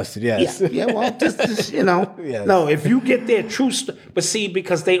disgusted. Yes. Yeah, well, just you know. Yes. No, if you get their true but see,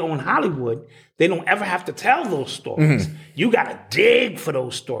 because they own Hollywood, they don't ever have to tell those stories. Mm-hmm. You got to dig for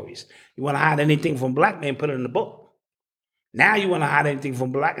those stories. You want to hide anything from black men, put it in the book. Now you want to hide anything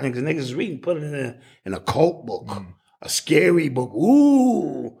from black niggas is reading, put it in a cult book, a scary book.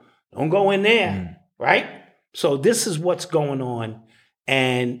 Ooh, don't go in there, right? So this is what's going on.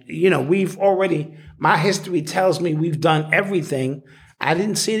 And, you know, my history tells me we've done everything. I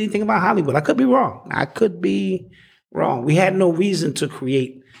didn't see anything about Hollywood. I could be wrong. We had no reason to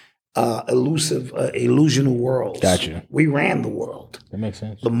create illusional worlds. Gotcha. We ran the world. That makes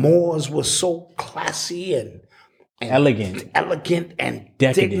sense. The Moors were so classy and elegant and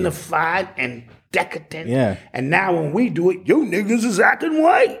decadent. Dignified and decadent. Yeah. And now when we do it, you niggas is acting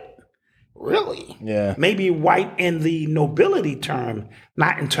white. Really? Yeah. Maybe white in the nobility term,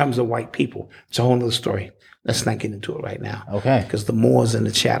 not in terms of white people. It's a whole other story. Let's not get into it right now. Okay. Because the Moors in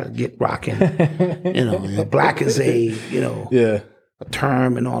the chat get rocking. Black is a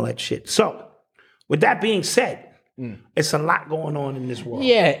term and all that shit. So, with that being said, it's a lot going on in this world.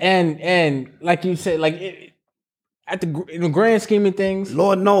 Yeah, and like you said, like in the grand scheme of things,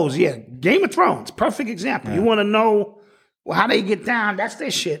 Lord knows, yeah. Game of Thrones, perfect example. Yeah. You want to know how they get down, that's their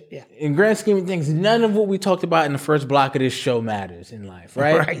shit. Yeah. In grand scheme of things, none of what we talked about in the first block of this show matters in life,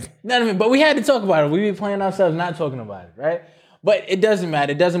 right? Right. None of it. But we had to talk about it. We be playing ourselves not talking about it, right? But it doesn't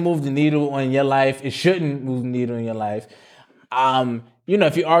matter. It doesn't move the needle on your life. It shouldn't move the needle in your life.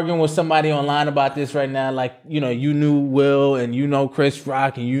 If you're arguing with somebody online about this right now, like, you knew Will and you know Chris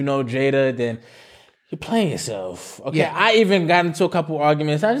Rock and you know Jada, then you're playing yourself. Okay. Yeah. I even got into a couple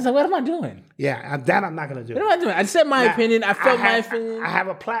arguments. I was just like, what am I doing? Yeah, that I'm not going to do. What am I doing? I said my opinion. I felt my opinion. I have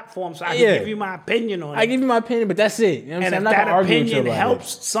a platform, so I can give you my opinion on it. I give you my opinion, but that's it. You know what I'm saying? If that opinion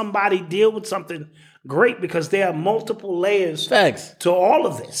helps somebody deal with something, great, because there are multiple layers to all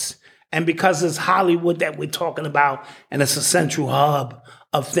of this. And because it's Hollywood that we're talking about, and it's a central hub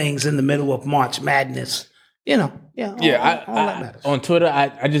of things in the middle of March Madness, all that matters. On Twitter,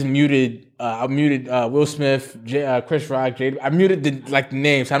 I just muted. I muted Will Smith, Chris Rock, Jada. I muted the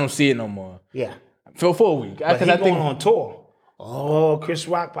names. So I don't see it no more. Yeah, for a week. But he's going on tour. Oh, Chris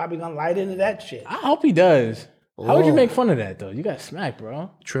Rock probably gonna light into that shit. I hope he does. How would you make fun of that though? You got smacked,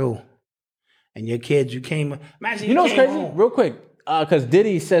 bro. True. And your kids, you came. Imagine You know what's crazy? home. Real quick, because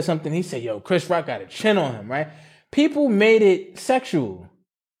Diddy said something. He said, "Yo, Chris Rock got a chin on him, right?" People made it sexual.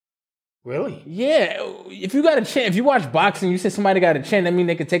 Really? Yeah, if you got a chin, if you watch boxing, you said somebody got a chin, that means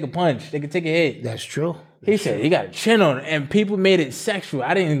they could take a punch, they could take a hit. That's true. He said he got a chin on it, and people made it sexual.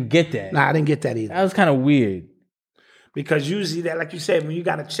 I didn't get that. Nah, I didn't get that either. That was kind of weird. Because usually that, like you said, when you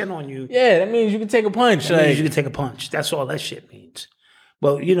got a chin on you, Yeah, that means you can take a punch. that means Like, you can take a punch. That's all that shit means.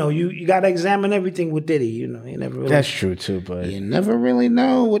 But you know, you got to examine everything with Diddy. You know, you never really. that's true too, but You never really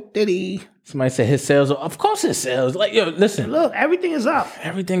know what Diddy. somebody said his sales. Of course, his sales. Like, yo, listen, Look, everything is up.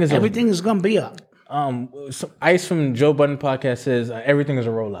 everything is Everything is gonna be up. Some Ice from Joe Budden podcast says everything is a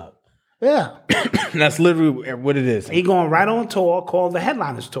rollout. Yeah, That's literally what it is. he going right on tour called the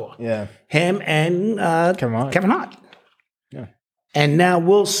Headliners Tour. Yeah, Him and Kevin Hart. Yeah. And now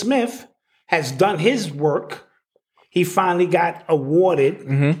Will Smith has done his work. He finally got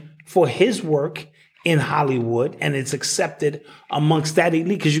awarded for his work in Hollywood, and it's accepted amongst that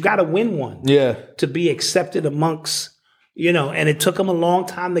elite because you got to win one yeah. to be accepted amongst, you know, and it took him a long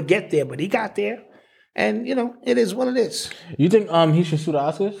time to get there, but he got there. And, you know, it is what it is. You think he should sue the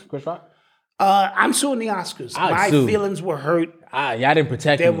Oscars, Chris Rock? I'm suing the Oscars. I'd My sue. feelings were hurt. Y'all didn't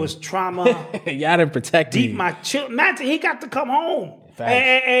protect There me. was trauma. Y'all didn't protect Deep me. my children. Imagine he got to come home. Facts.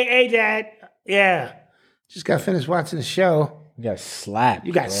 Hey, Dad. Yeah. Just got finished watching the show. You got slapped.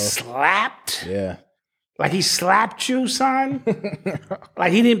 You got bro. slapped? Yeah. Like he slapped you, son?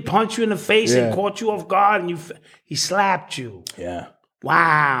 Like he didn't punch you in the face and Yeah. caught you off guard and he slapped you. Yeah.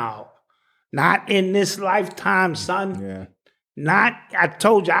 Wow. Not in this lifetime, son. Yeah. Not, I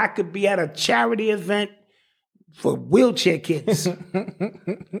told you I could be at a charity event for wheelchair kids.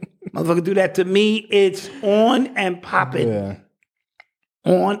 Motherfucker do that to me, it's on and popping. Yeah.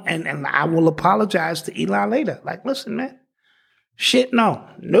 On and I will apologize to Eli later. Like, listen, man. Shit, no.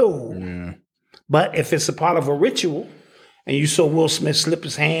 Yeah. But if it's a part of a ritual and you saw Will Smith slip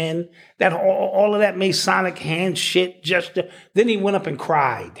his hand, that all of that Masonic hand shit gesture, then he went up and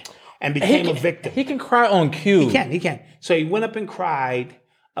cried and became a victim. He can cry on cue. He can. So he went up and cried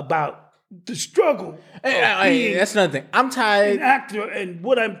about the struggle. Hey, that's another thing. I'm An tired. actor and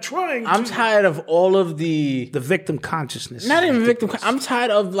what I'm trying I'm to tired of all of the victim consciousness. not even victim. I'm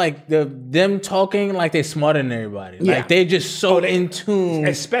tired of like them talking like they smarter than everybody. Yeah. Like they just so in tune.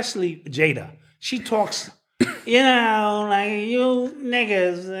 Especially Jada. She talks, you know, like you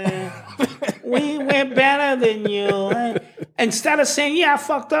niggas, we're better than you. Instead of saying, yeah, I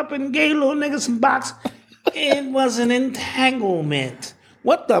fucked up and gave little niggas some box, it was an entanglement.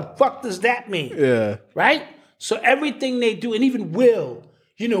 What the fuck does that mean? Yeah. Right? So everything they do, and even Will,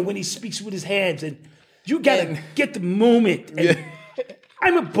 you know, when he speaks with his hands, and you gotta get the moment. And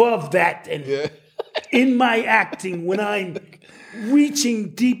I'm above that. And in my acting, when I'm reaching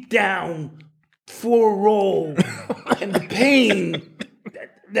deep down for a role and the pain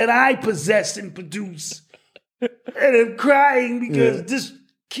that I possess and produce, and I'm crying because this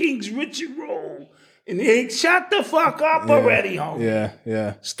King's Richard role, and he ain't shut the fuck up already, homie.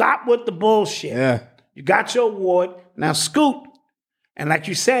 Yeah. Stop with the bullshit. Yeah. You got your award. Now scoot. And like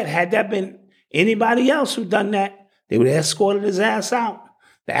you said, had that been anybody else who done that, they would have escorted his ass out.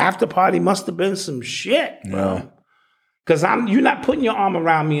 The after party must have been some shit, bro. Because you're not putting your arm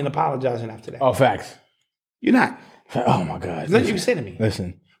around me and apologizing after that. Oh, facts. You're not. Oh my God. Nothing you can say to me.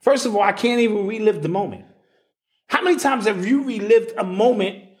 Listen. First of all, I can't even relive the moment. How many times have you relived a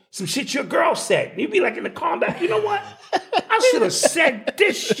moment, some shit your girl said? You'd be like in the car, back, you know what? I should have said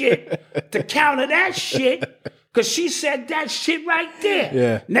this shit to counter that shit, because she said that shit right there.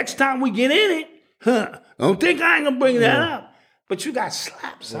 Yeah. Next time we get in it, don't think I ain't gonna bring that up. But you got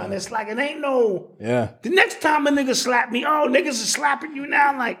slapped, son. It's like it ain't no. Yeah. The next time a nigga slap me, niggas are slapping you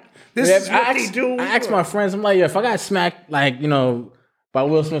now. Like, this is what they do. I asked my friends, I'm like, yo, if I got smacked, like, you know, by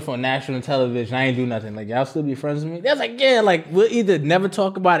Will Smith on national television, I ain't do nothing. Like, y'all still be friends with me? They're like, yeah, like, we'll either never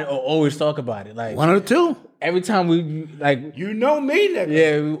talk about it or always talk about it. Like, one of the two. every time we, like, You know me, nigga.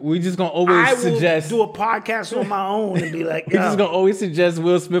 yeah, we just gonna always I will suggest. do a podcast on my own and be like, We just yo, gonna always suggest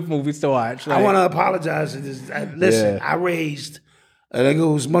Will Smith movies to watch. I Like, want to apologize to this. Listen, Yeah. I raised a nigga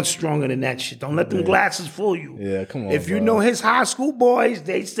who's much stronger than that shit. Don't let them glasses fool you. Yeah, come on, If you bro. know his high school boys,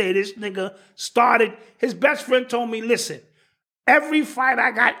 they say this nigga started. His best friend told me, listen, every fight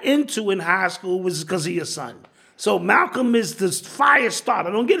I got into in high school was because of your son. So Malcolm is the fire starter.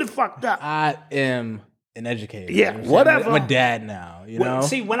 Don't get it fucked up. I am an educator. Yeah, You know what I'm saying? whatever. I'm a dad now, you know?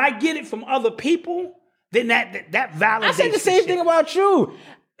 See, when I get it from other people, then that validates. I said the same thing about you.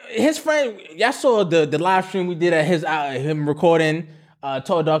 His friend, y'all saw the live stream we did at his him recording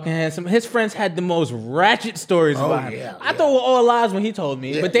tall, dark, and handsome. His friends had the most ratchet stories about him. I thought it were all lies when he told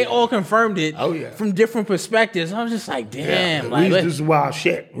me, but they all confirmed it from different perspectives. I was just like, damn. We used to do some wild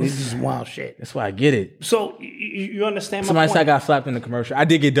shit. That's why I get it. So you understand my Somebody point? said I got slapped in the commercial. I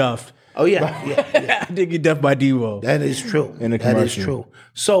did get duffed. Oh, yeah. I did get duffed by D-Wo. That is true. In the That is commercial. true.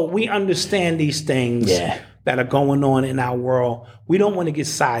 So we understand these things that are going on in our world. We don't want to get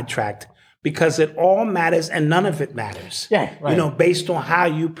sidetracked because it all matters and none of it matters. Yeah, right. You know, based on how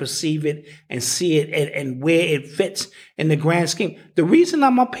you perceive it and see it and where it fits in the grand scheme. The reason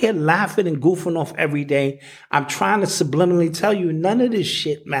I'm up here laughing and goofing off every day, I'm trying to subliminally tell you none of this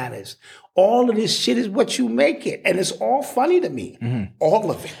shit matters. All of this shit is what you make it. And it's all funny to me. All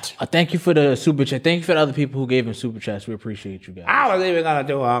of it. Thank you for the super chat. Thank you for the other people who gave him super chats. We appreciate you guys. I was even going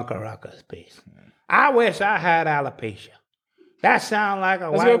to do Uncle Ruckus piece. I wish I had alopecia. That sound like a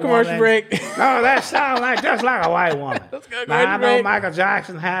Let's white go commercial woman. break. No, that sound like just like a white woman. Let's go Now, I commercial know break. Michael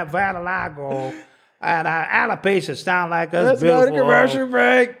Jackson had vitiligo, and alopecia sound like us Let's go beautiful to commercial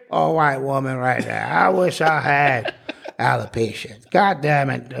break. old white woman right there. I wish I had alopecia. God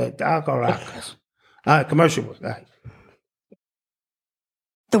damn it, Uncle Ruckus. All right, commercial break. All right.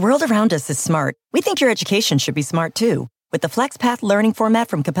 The world around us is smart. We think your education should be smart too. With the FlexPath learning format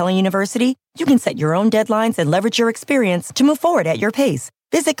from Capella University, you can set your own deadlines and leverage your experience to move forward at your pace.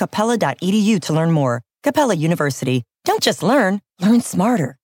 Visit capella.edu to learn more. Capella University. Don't just learn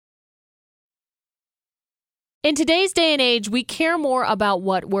smarter. In today's day and age, we care more about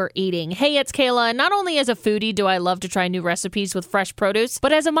what we're eating. Hey, it's Kayla, and not only as a foodie do I love to try new recipes with fresh produce,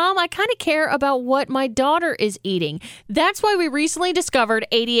 but as a mom, I kind of care about what my daughter is eating. That's why we recently discovered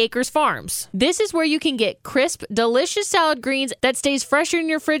 80 Acres Farms. This is where you can get crisp, delicious salad greens that stays fresher in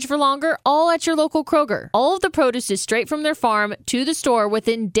your fridge for longer, all at your local Kroger. All of the produce is straight from their farm to the store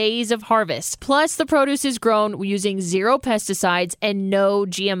within days of harvest. Plus, the produce is grown using 0 pesticides and no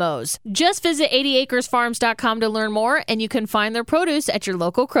GMOs. Just visit 80acresfarms.com to learn more, and you can find their produce at your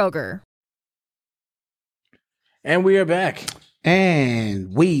local Kroger. And we are back.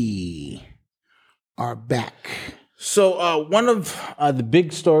 And we are back. So one of the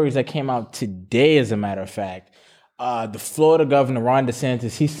big stories that came out today, as a matter of fact, the Florida governor, Ron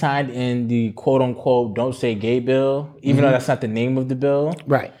DeSantis, he signed in the quote-unquote "Don't Say Gay" bill, even though that's not the name of the bill.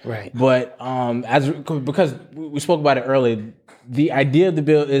 Right. But because we spoke about it earlier, the idea of the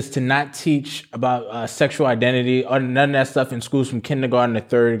bill is to not teach about sexual identity or none of that stuff in schools from kindergarten to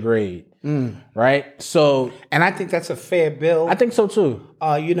 3rd grade. Right? So, And I think that's a fair bill. I think so too.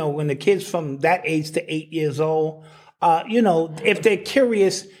 You know, when the kids from that age to 8 years old, you know, if they're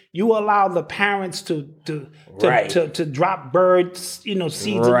curious, you allow the parents to drop birds, you know,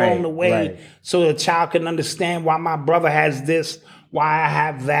 seeds along the way, so the child can understand why my brother has this, why I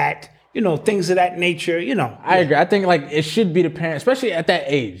have that. You know, things of that nature, you know. I agree. I think like it should be the parents, especially at that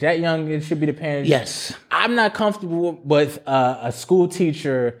age, that young, it should be the parents. Yes. I'm not comfortable with a school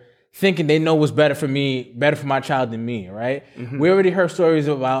teacher thinking they know what's better for me, better for my child than me, right? Mm-hmm. We already heard stories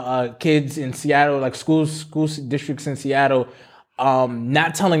about kids in Seattle, like school districts in Seattle,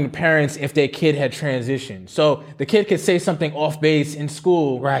 not telling the parents if their kid had transitioned. So the kid could say something off base in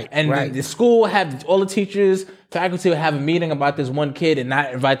school. Right. And the school will have all the teachers, faculty will have a meeting about this one kid and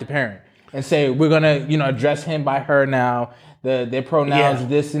not invite the parent and say, we're going to, you know, address him by her now. Their pronouns,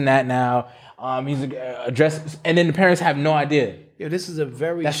 this and that now. He's addressed, and then the parents have no idea. Yeah, this is a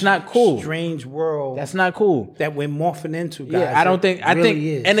very That's not cool. Strange world. That's not cool. That we're morphing into, guys. Yeah, I think,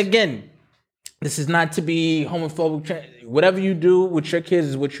 is. and again, this is not to be homophobic. Whatever you do with your kids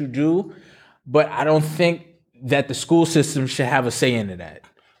is what you do, but I don't think that the school system should have a say into that.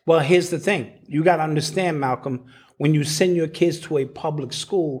 Well, here's the thing. You got to understand, Malcolm, when you send your kids to a public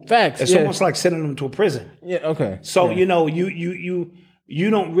school, it's almost like sending them to a prison. Yeah, okay. So, you know, you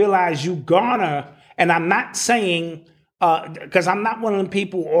don't realize you garner, and I'm not saying, because I'm not one of them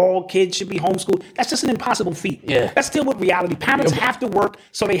people, all kids should be homeschooled. That's just an impossible feat. Yeah. Let's deal with reality. Parents have to work,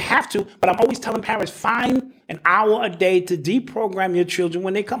 so they have to, but I'm always telling parents, find an hour a day to deprogram your children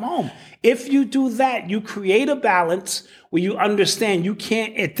when they come home. If you do that, you create a balance where you understand you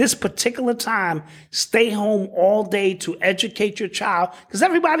can't, at this particular time, stay home all day to educate your child, because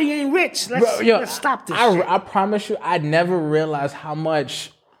everybody ain't rich. Let's stop this shit. I promise you, I never realized how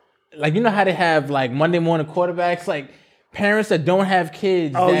much, like, you know how they have, like, Monday morning quarterbacks, like, parents that don't have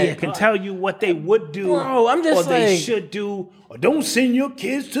kids. Can tell you what they would do, bro, I'm just or they should do, or don't send your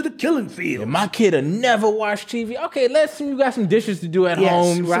kids to the killing field. My kid will never watch TV. Okay, you got some dishes to do at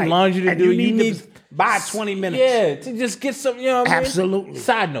home, some laundry to do. You need to buy 20 minutes. Yeah, to just get some, you know what I mean? Absolutely.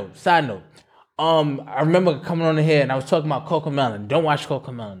 Side note. I remember coming on here and I was talking about Cocomelon. Don't watch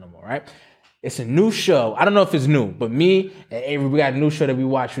Cocomelon no more, right? It's a new show. I don't know if it's new, but me and Avery, we got a new show that we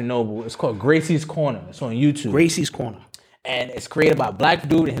watch with Noble. It's called Gracie's Corner. It's on YouTube. Gracie's Corner. And it's created by a black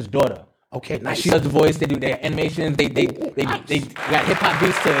dude and his daughter. Okay, nice. She does the voice. They do their animations. They got hip hop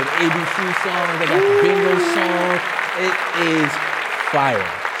beats to the ABC songs. They got the bingo song. It is fire.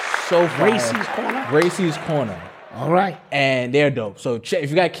 So fire. Gracie's Corner? Gracie's Corner. All right. And they're dope. So if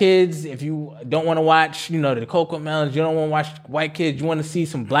you got kids, if you don't want to watch, the Cocoa Melons, you don't want to watch white kids, you want to see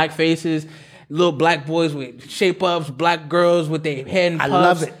some black faces, little black boys with shape-ups, black girls with their head in puffs.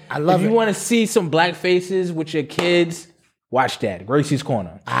 I love it. If you want to see some black faces with your kids, watch that. Gracie's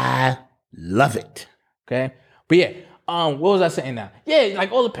Corner. I love it. Okay? But yeah, what was I saying now? Yeah,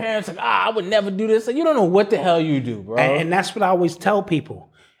 like all the parents like, I would never do this. Like, you don't know what the hell you do, bro. And that's what I always tell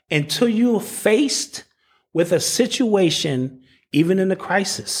people. Until you're faced with a situation, even in a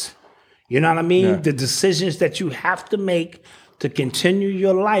crisis, you know what I mean? Yeah. The decisions that you have to make to continue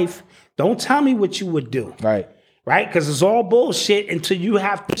your life, don't tell me what you would do. Right. Right? Because it's all bullshit until you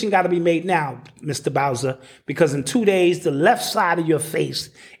have, decision got to be made now, Mr. Bowser, because in 2 days, the left side of your face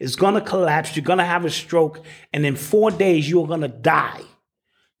is going to collapse. You're going to have a stroke. And in 4 days, you're going to die.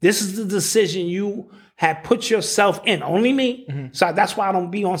 This is the decision you have put yourself in. Only me. Mm-hmm. So that's why I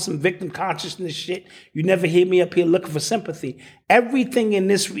don't be on some victim consciousness shit. You never hear me up here looking for sympathy. Everything in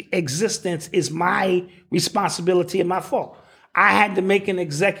this existence is my responsibility and my fault. I had to make an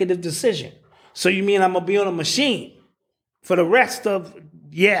executive decision. So you mean I'm going to be on a machine for the rest of,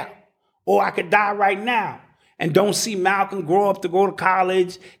 or I could die right now and don't see Malcolm grow up to go to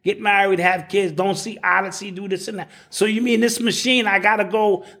college, get married, have kids, don't see Odyssey, do this and that. So you mean this machine, I got to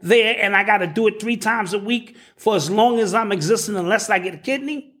go there and I got to do it 3 times a week for as long as I'm existing unless I get a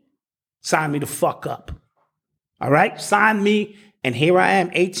kidney? Sign me the fuck up. All right? Sign me, and here I am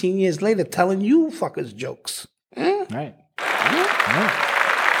 18 years later telling you fuckers jokes. Right.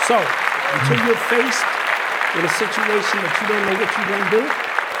 So, until you're faced with a situation that you don't know what you're going to do,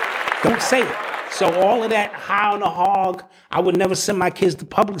 don't say it. So all of that high on the hog, I would never send my kids to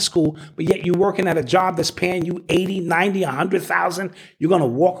public school, but yet you're working at a job that's paying you 80, 90, 100,000. You're going to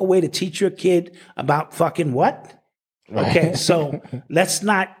walk away to teach your kid about fucking what? Okay, so let's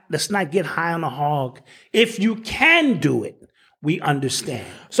not get high on the hog. If you can do it, we understand.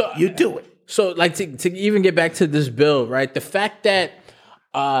 So you do it. So like to even get back to this bill, right? The fact that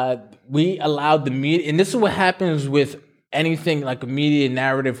we allowed the media, and this is what happens with anything like a media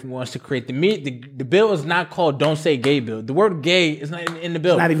narrative wants to create. The bill is not called "Don't Say Gay" bill. The word "gay" is not even in the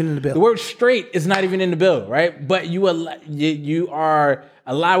bill. It's not even in the bill. The word "straight" is not even in the bill, right? But you are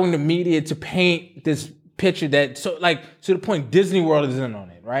allowing the media to paint this picture that to the point Disney World is in on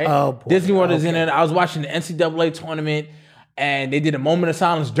it, right? Oh boy. Disney World is in it. I was watching the NCAA tournament, and they did a moment of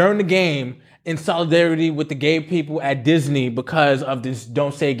silence during the game in solidarity with the gay people at Disney because of this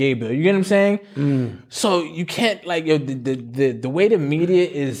 "Don't Say Gay" bill. You get what I'm saying? So you can't the way the media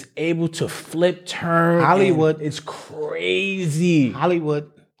is able to flip, turn Hollywood. It's crazy.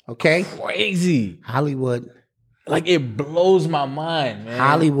 Hollywood. Okay? Crazy. Hollywood. Like it blows my mind, man.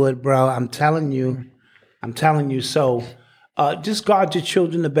 Hollywood, bro. I'm telling you. So just guard your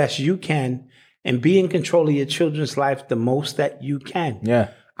children the best you can and be in control of your children's life the most that you can. Yeah.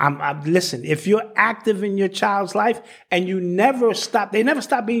 Listen, if you're active in your child's life and you never stop, they never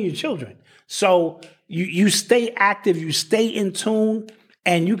stop being your children. So you stay active, you stay in tune,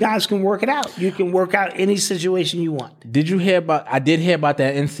 and you guys can work it out. You can work out any situation you want. I did hear about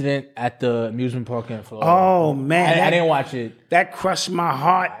that incident at the amusement park in Florida. Oh, man. I didn't watch it. That crushed my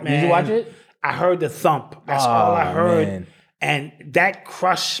heart, man. Did you watch it? I heard the thump. That's all I heard. Man. And that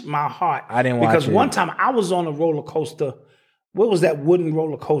crushed my heart. I didn't watch it. Because one time I was on a roller coaster. What was that wooden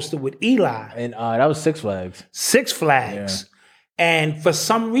roller coaster with Eli? And that was Six Flags. Six Flags. Yeah. And for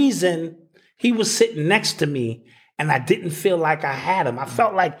some reason, he was sitting next to me, and I didn't feel like I had him. I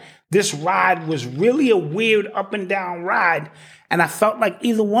felt like this ride was really a weird up and down ride, and I felt like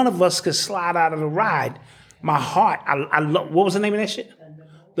either one of us could slide out of the ride. My heart, what was the name of that shit?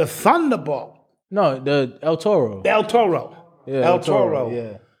 The Thunderbolt. No, the El Toro. El Toro. Yeah, El Toro.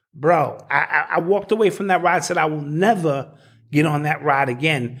 Yeah. Bro, I walked away from that ride, said I will never get on that ride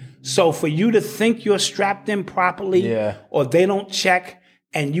again. So for you to think you're strapped in properly, or they don't check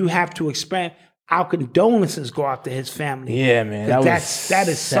and you have to expand, our condolences go out to his family. Yeah, man. That is sad,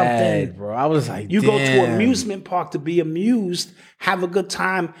 something, bro. I was like, you go to an amusement park to be amused, have a good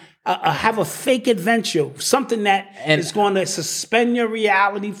time, have a fake adventure, something that is going to suspend your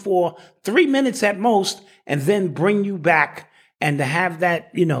reality for 3 minutes at most, and then bring you back. And to have that,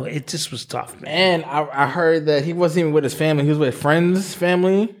 it just was tough, man. And I heard that he wasn't even with his family. He was with friends'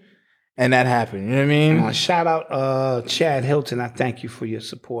 family. And that happened. You know what I mean? Shout out Chad Hilton. I thank you for your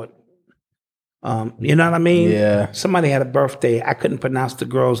support. You know what I mean? Yeah. Somebody had a birthday. I couldn't pronounce the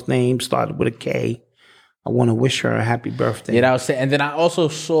girl's name. Started with a K. I want to wish her a happy birthday. Yeah, that was it. And then I also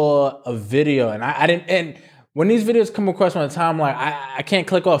saw a video, and I didn't. And when these videos come across my timeline, I can't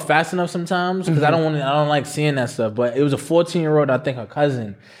click off fast enough sometimes because I don't like seeing that stuff. But it was a 14-year-old, I think her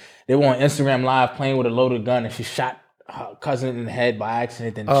cousin. They were on Instagram Live playing with a loaded gun, and she shot her cousin in the head by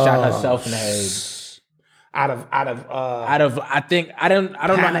accident, and shot herself in the head. Out of I think I don't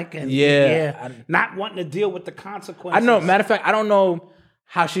panic know. And not wanting to deal with the consequences. I know. Matter of fact, I don't know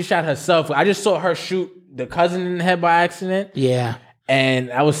how she shot herself. I just saw her shoot the cousin in the head by accident. Yeah.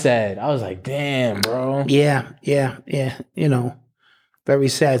 And I was sad. I was like, damn, bro. Yeah. You know, very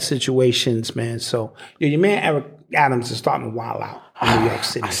sad situations, man. So your man Eric Adams is starting to wild out in New York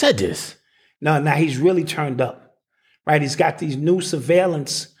City. I said this. No, now he's really turned up, right? He's got these new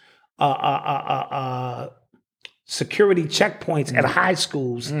surveillance security checkpoints at high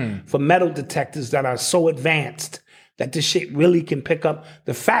schools for metal detectors that are so advanced that this shit really can pick up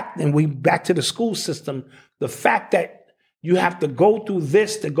the fact. And we back to the school system. The fact that you have to go through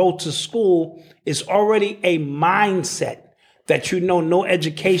this to go to school is already a mindset that no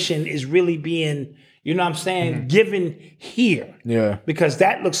education is really being, you know what I'm saying, given here. Yeah. Because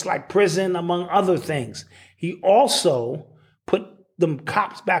that looks like prison, among other things. He also put them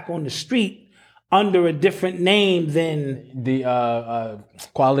cops back on the street under a different name than the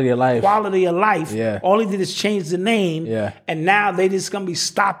quality of life. Quality of life. Yeah. All he did is change the name. Yeah. And now they just gonna be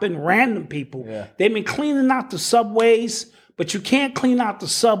stopping random people. Yeah. They've been cleaning out the subways, but you can't clean out the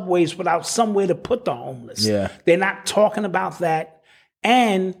subways without somewhere to put the homeless. Yeah. They're not talking about that.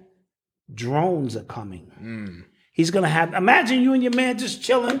 And drones are coming. He's gonna have, imagine you and your man just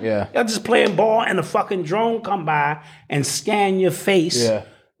chilling. Yeah. Y'all just playing ball and a fucking drone come by and scan your face. Yeah.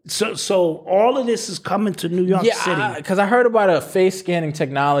 So all of this is coming to New York City. Because I heard about a face scanning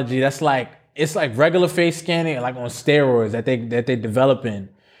technology that's like, it's like regular face scanning, like on steroids that they're developing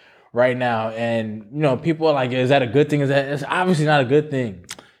right now. And you know, people are like, is that a good thing? It's obviously not a good thing.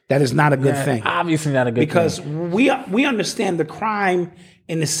 That is not a good thing. Obviously not a good because thing. Because we understand the crime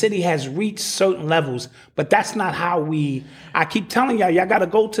in the city has reached certain levels, but that's not how I keep telling y'all got to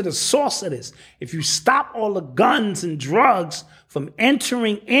go to the source of this. If you stop all the guns and drugs from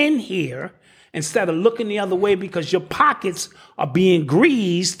entering in here, instead of looking the other way because your pockets are being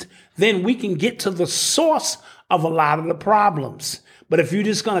greased, then we can get to the source of a lot of the problems. But if you're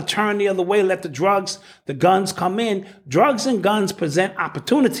just going to turn the other way, let the guns come in, drugs and guns present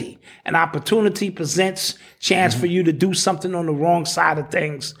opportunity. And opportunity presents chance for you to do something on the wrong side of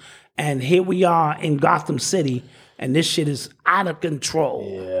things. And here we are in Gotham City, and this shit is out of control.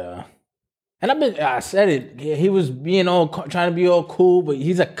 Yeah. And I said it. He was being trying to be all cool, but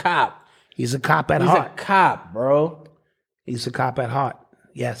he's a cop. He's a cop at heart. He's a cop, bro. He's a cop at heart.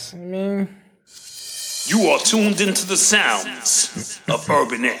 Yes. I mean, you are tuned into the sounds of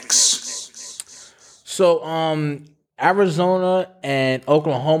Urban X. So, Arizona and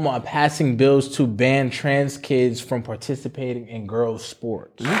Oklahoma are passing bills to ban trans kids from participating in girls'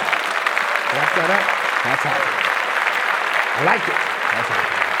 sports. Wrap that up. That's happening. I like it. That's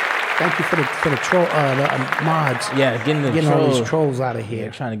happening. Thank you for the mods. Yeah, getting all these trolls out of here.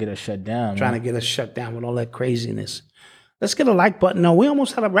 Yeah, trying to get us shut down. Trying to get us shut down with all that craziness. Let's get a like button. No, we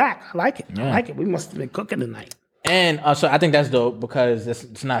almost had a rack. I like it. Yeah. I like it. We must have been cooking tonight. And so I think that's dope because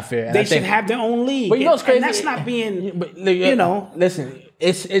it's not fair. And they should have their own league. But you know what's crazy? And that's not being, but, Listen,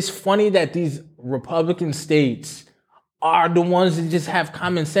 it's funny that these Republican states are the ones that just have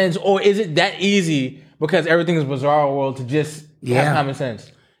common sense. Or is it that easy because everything is bizarre world to just have common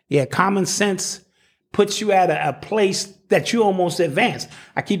sense? Yeah, common sense puts you at a place that you almost advance.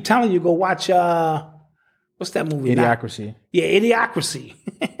 I keep telling you, go watch, what's that movie? Idiocracy. Yeah, Idiocracy.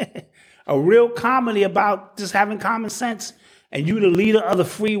 A real comedy about just having common sense. And you the leader of the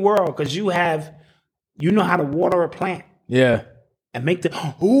free world because you know how to water a plant. Yeah. And make the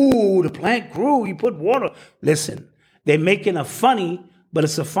plant grew. You put water. Listen, they're making a funny, but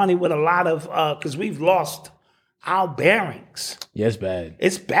it's a funny with a lot of, because we've lost our bearings. Yeah, it's bad.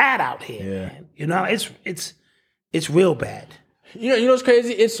 It's bad out here, man. You know, it's real bad. You know what's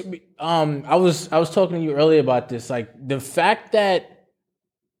crazy? It's I was talking to you earlier about this. Like the fact that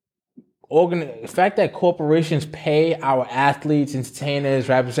corporations pay our athletes, entertainers,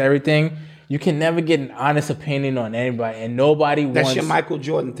 rappers, everything, you can never get an honest opinion on anybody, and nobody wants. That's your Michael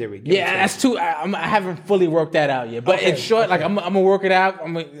Jordan theory. That's too. I haven't fully worked that out yet, but in short, like I'm gonna work it out.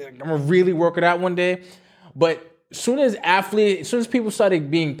 I'm gonna really work it out one day. But as soon as people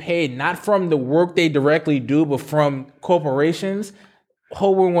started being paid not from the work they directly do, but from corporations,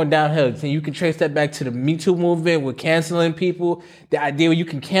 whole world went downhill. And you can trace that back to the Me Too movement with canceling people. The idea where you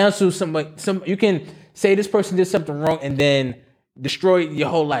can cancel somebody, you can say this person did something wrong and then destroy your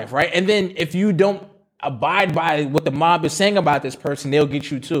whole life, right? And then if you don't abide by what the mob is saying about this person, they'll get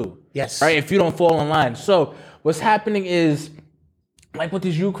you too. Yes. Right? If you don't fall in line. So what's happening is, like with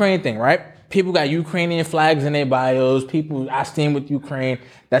this Ukraine thing, right? People got Ukrainian flags in their bios. People, I stand with Ukraine.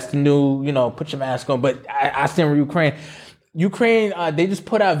 That's the new, put your mask on. But I stand with Ukraine. Ukraine, they just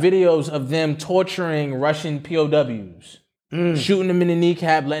put out videos of them torturing Russian POWs, shooting them in the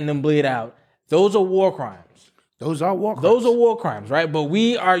kneecap, letting them bleed out. Those are war crimes. Those are war crimes. Those are war crimes, right? But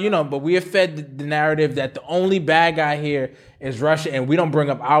we are, we are fed the narrative that the only bad guy here is Russia, and we don't bring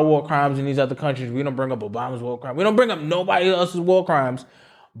up our war crimes in these other countries. We don't bring up Obama's war crimes. We don't bring up nobody else's war crimes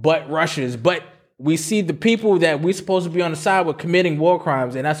but Russia's. But we see the people that we're supposed to be on the side with committing war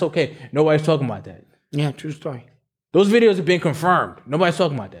crimes, and that's okay. Nobody's talking about that. Yeah, true story. Those videos have been confirmed. Nobody's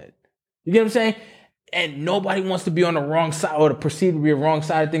talking about that. You get what I'm saying? And nobody wants to be on the wrong side or to perceive to be the wrong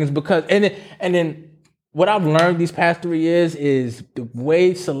side of things because, and then what I've learned these past 3 years is the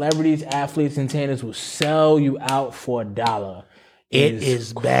way celebrities, athletes, entertainers will sell you out for $1. It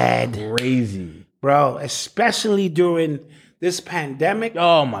is bad. Crazy. Bro, especially during this pandemic.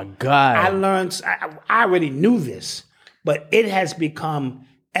 Oh my God. I learned, I already knew this, but it has become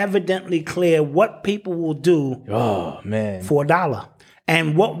evidently clear what people will do for $1.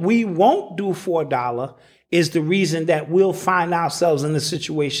 And what we won't do for $1 is the reason that we'll find ourselves in a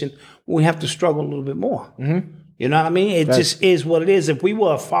situation where we have to struggle a little bit more. Mm-hmm. You know what I mean? It just is what it is. If we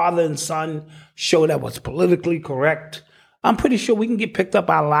were a father and son show that was politically correct, I'm pretty sure we can get picked up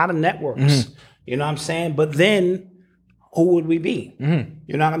by a lot of networks. Mm-hmm. You know what I'm saying? But then who would we be? Mm-hmm.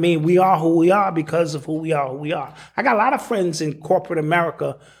 You know what I mean? We are who we are because of who we are. I got a lot of friends in corporate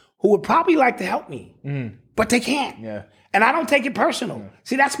America who would probably like to help me, but they can't. Yeah. And I don't take it personal. Yeah.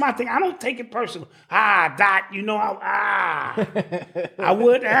 See, that's my thing. I don't take it personal. Dot, I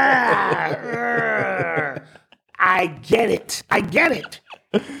would, I get it.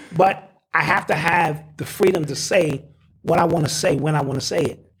 But I have to have the freedom to say what I want to say when I want to say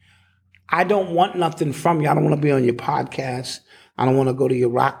it. I don't want nothing from you. I don't want to be on your podcast. I don't want to go to your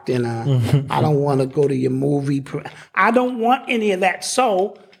rock dinner. I don't want to go to your movie. I don't want any of that.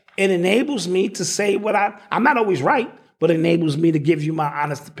 So it enables me to say what I'm not always right, but it enables me to give you my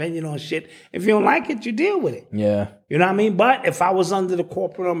honest opinion on shit. If you don't like it, you deal with it. Yeah. You know what I mean? But if I was under the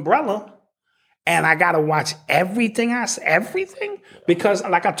corporate umbrella and I got to watch everything because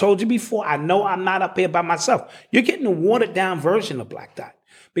like I told you before, I know I'm not up here by myself. You're getting a watered down version of Black Dot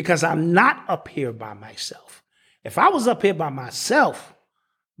because I'm not up here by myself. If I was up here by myself,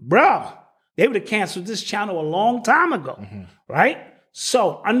 bro, they would have canceled this channel a long time ago, right?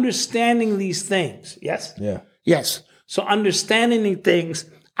 So understanding these things, yes? Yeah. Yes. So understanding these things,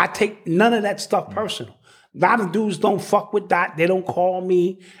 I take none of that stuff personal. A lot of dudes don't fuck with that. They don't call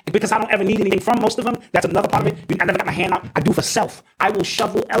me because I don't ever need anything from most of them. That's another part of it. I never got my hand out. I do for self. I will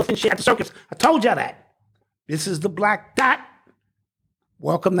shovel elephant shit at the circus. I told y'all that. This is the Black Dot.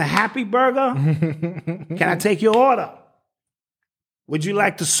 Welcome to Happy Burger. Can I take your order? Would you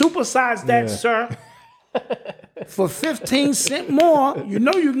like to supersize that, sir? For 15 cents more, you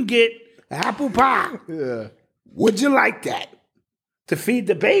know you can get apple pie. Yeah. Would you like that? To feed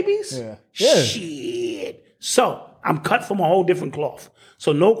the babies? Yeah. Shit. So I'm cut from a whole different cloth.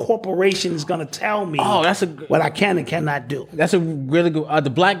 So no corporation is going to tell me what I can and cannot do. That's a really good... the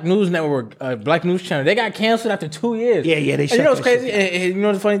Black News Network, Black News Channel, they got canceled after 2 years. Yeah, they shut. You know what's crazy? And you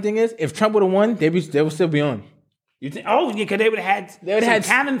know the funny thing is? If Trump would have won, they would still be on. You think? Oh, yeah, because they would have had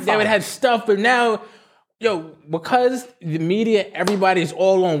cannon fire. They would have stuff, but now... because the media, everybody's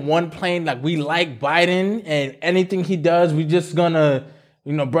all on one plane. Like, we like Biden, and anything he does, we just gonna,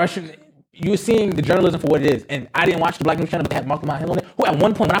 brush it. You're seeing the journalism for what it is. And I didn't watch the Black News Channel, but they had Malcolm Hill on it, who at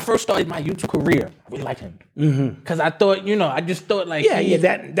one point, when I first started my YouTube career, I really liked him. Because I thought, I just thought like...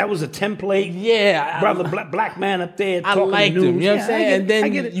 that was a template. Yeah. Brother, black man up there I talking liked news. him, you know what I'm saying? And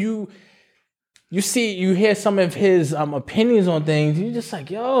then you hear some of his opinions on things, you're just like,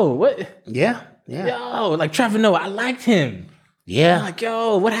 yo, what? Yeah. Yo, like Trevor Noah, I liked him. Yeah. I'm like,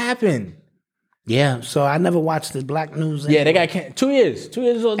 yo, what happened? Yeah, so I never watched the Black News. Yeah, they got 2 years. 2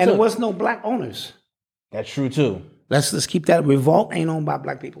 years old. And there was no black owners. That's true, too. Let's keep that. Revolt ain't owned by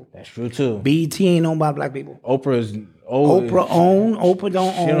black people. That's true, too. BET ain't owned by black people. Oprah's old. Oprah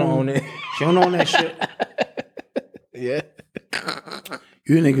don't own. She don't own it. She don't own that shit. Yeah.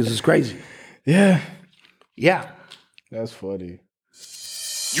 You niggas is crazy. Yeah. Yeah. That's funny.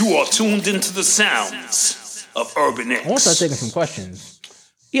 You are tuned into the sounds of Urban X. I want to start taking some questions.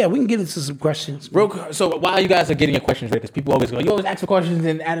 Yeah, we can get into some questions. So while you guys are getting your questions ready, because people always go, you always ask for questions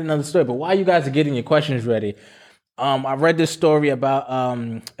and add another story. But while you guys are getting your questions ready, I read this story about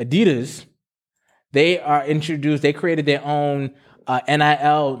Adidas. They created their own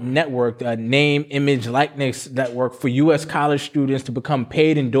NIL network, name, image, likeness network for U.S. college students to become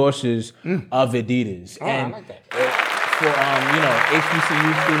paid endorsers of Adidas. Oh, and I like that. for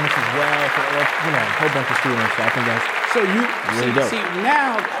HBCU students as well, for a whole bunch of students. So I think that's So you really dope. see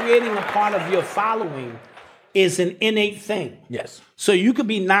now creating a part of your following is an innate thing. Yes. So you could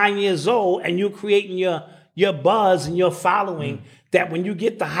be 9 years old and you're creating your buzz and your following that when you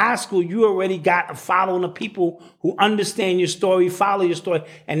get to high school, you already got a following of people who understand your story, follow your story,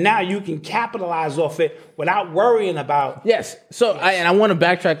 and now you can capitalize off it without worrying about. Yes. So I want to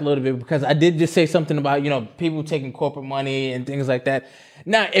backtrack a little bit because I did just say something about, people taking corporate money and things like that.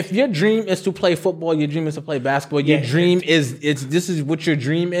 Now, if your dream is to play football, your dream is to play basketball, your dream this is what your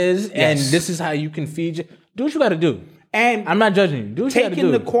dream is, and this is how you can feed you. Do what you got to do. And I'm not judging you. Do what you got to do.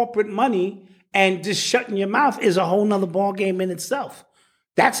 taking the corporate money and just shutting your mouth is a whole nother ball game in itself.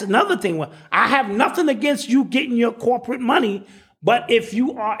 That's another thing. I have nothing against you getting your corporate money, but if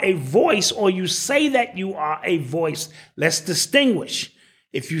you are a voice or you say that you are a voice, let's distinguish.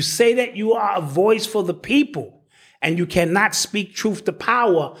 If you say that you are a voice for the people and you cannot speak truth to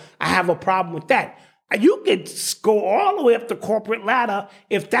power, I have a problem with that. You could go all the way up the corporate ladder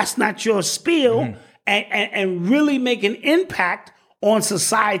if that's not your spiel and really make an impact on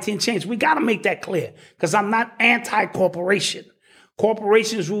society and change. We got to make that clear because I'm not anti-corporation.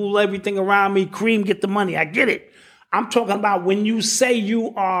 Corporations rule everything around me. Cream, get the money. I get it. I'm talking about when you say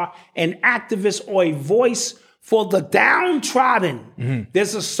you are an activist or a voice for the downtrodden,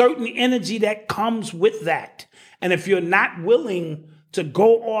 there's a certain energy that comes with that. And if you're not willing to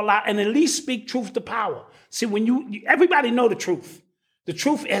go all out and at least speak truth to power. See, when everybody know the truth. The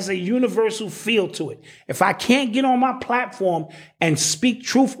truth has a universal feel to it. If I can't get on my platform and speak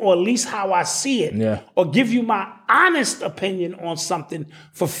truth, or at least how I see it, or give you my honest opinion on something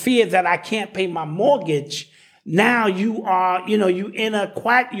for fear that I can't pay my mortgage, now you are, you in a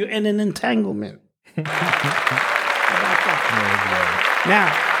quack, you're in an entanglement. How about that?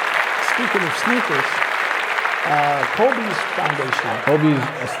 Now, speaking of sneakers, Kobe's foundation. Kobe's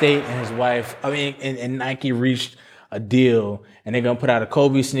estate and his wife, and Nike reached a deal, and they're gonna put out a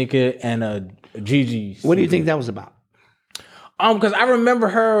Kobe sneaker and a Gigi sneaker. What do you think that was about? Because I remember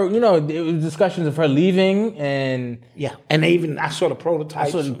her, there was discussions of her leaving, and and I saw the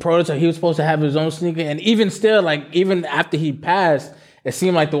prototype. He was supposed to have his own sneaker, and even still, even after he passed, it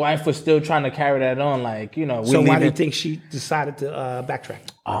seemed like the wife was still trying to carry that on, So why do you think she decided to backtrack?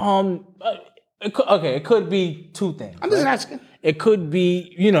 It could be two things. I'm just asking. It could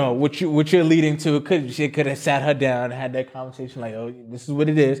be, what you're leading to. She could have sat her down and had that conversation like, oh, this is what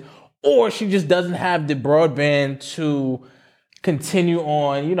it is. Or she just doesn't have the broadband to continue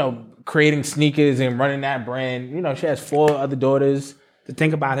on, creating sneakers and running that brand. She has 4 other daughters to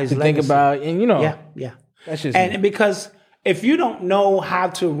think about his legacy. Think about, and Yeah. That's just and because if you don't know how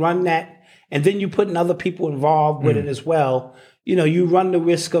to run that, and then you putting other people involved with it as well, you run the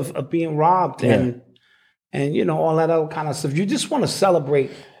risk of being robbed and all that other kind of stuff. You just want to celebrate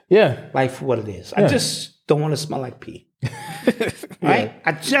life for what it is. I just don't want to smell like pee. Right?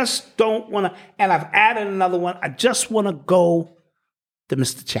 I just don't want to. And I've added another one. I just want to go to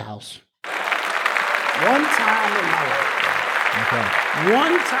Mr. Chow's. One time in my life. Okay.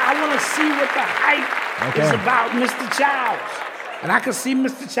 One time. I want to see what the hype is about Mr. Chow's. And I can see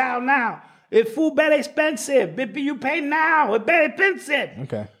Mr. Chow now. It's food better expensive. You pay now. It's better expensive.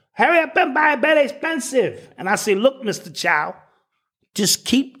 Okay. Hurry up and buy it better expensive. And I say, look, Mr. Chow, just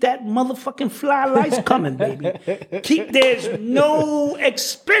keep that motherfucking fly lice coming, baby. There's no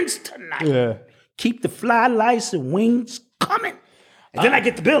expense tonight. Yeah. Keep the fly lice and wings coming. And then I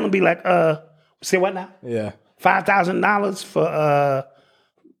get the bill and be like, say what now? Yeah. $5,000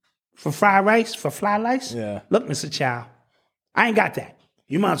 for fried rice, for fly lice? Yeah. Look, Mr. Chow, I ain't got that.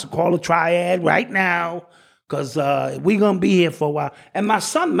 You might as well call a triad right now, because we're going to be here for a while. And my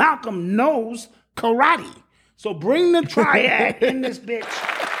son Malcolm knows karate. So bring the triad in this bitch.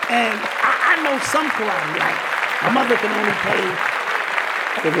 And I know some karate. Like, my mother can only pay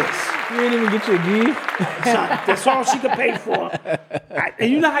for this. You didn't even get your gi? Son, that's all she could pay for.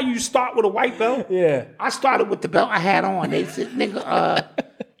 And you know how you start with a white belt? Yeah. I started with the belt I had on. They said, nigga,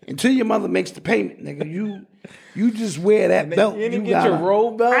 until your mother makes the payment, nigga, you just wear that belt. You didn't get your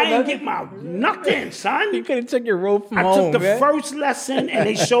robe belt? I didn't get my nothing, son. You could have took your robe from home, I took the man. first lesson, and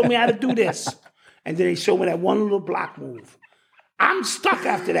they showed me how to do this. And then they showed me that one little block move. I'm stuck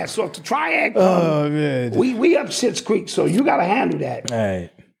after that. So if the triad comes, man. we up Schitt's Creek, so you got to handle that. All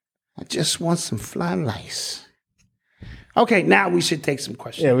right. I just want some fly lice. Okay, now we should take some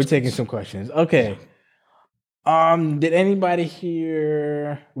questions. Yeah, we're taking some questions. Okay. Did anybody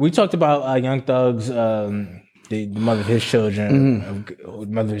hear? We talked about Young Thug's the mother of his children,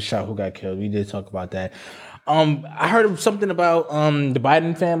 mother of his child who got killed. We did talk about that. I heard something about the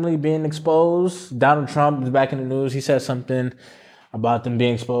Biden family being exposed. Donald Trump is back in the news. He said something about them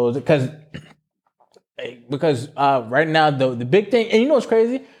being exposed because right now the big thing, and you know what's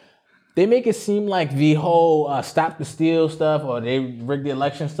crazy? They make it seem like the whole stop the steal stuff or they rig the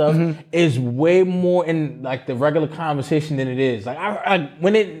election stuff is way more in like the regular conversation than it is. Like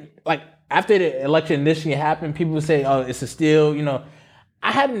when it like after the election initially happened, people would say, "Oh, it's a steal," you know.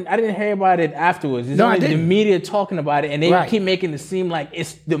 I didn't hear about it afterwards. It's only the media talking about it, and they keep making it seem like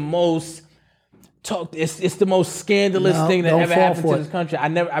it's the most it's the most scandalous thing that ever happened to this country.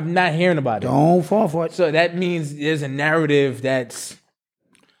 I'm not hearing about it. Don't fall for it. So that means there's a narrative that's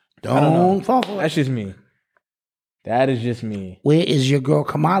Don't fall for it. That's just me. That is just me. Where is your girl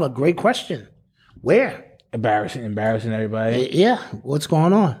Kamala? Great question. Where? Embarrassing everybody. Yeah. What's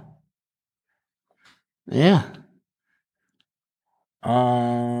going on? Yeah.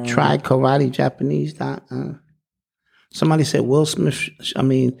 Tried karate Japanese. Somebody said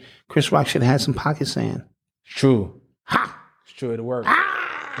Chris Rock should have had some pocket sand. True. Ha! It's true. It'll work.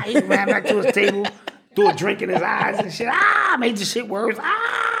 He ran back to his table, threw a drink in his eyes and shit. Made the shit worse.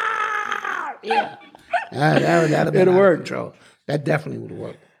 Yeah. That'd have been out of control. That definitely would have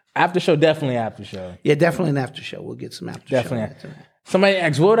worked. After show, definitely after show. Yeah, definitely an after show. We'll get some after show. Definitely. Somebody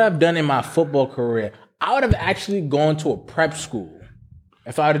asked, what would I have done in my football career? I would have actually gone to a prep school.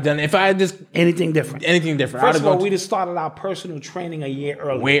 If I had just anything different. First of all, we'd have started our personal training a year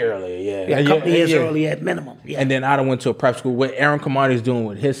earlier. Way earlier, yeah. A couple of years earlier at minimum. Yeah. And then I'd have went to a prep school. What Aaron Kamani is doing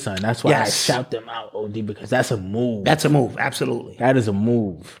with his son. That's why I shout them out, OD, because that's a move. That's a move, absolutely. That is a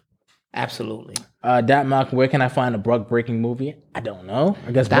move. Absolutely. Dat Malcolm, where can I find a Brug Breaking movie? I don't know.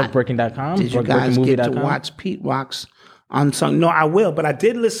 I guess BrugBreaking.com. Did you guys get to watch Pete Rock's Unsung? No, I will, but I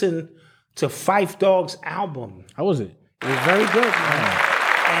did listen to Phife Dawg's album. How was it? It was very good, man.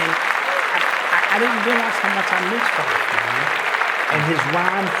 And I didn't realize how much I missed Phife, man. And his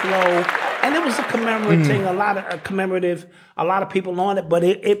rhyme flow. And it was a commemorating, a lot of people on it, but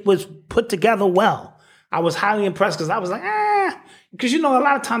it was put together well. I was highly impressed because I was like, because, you know, a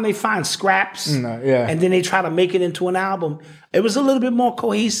lot of time they find scraps and then they try to make it into an album. It was a little bit more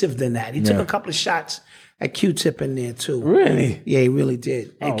cohesive than that. He took a couple of shots at Q-Tip in there, too. Really? Yeah, he really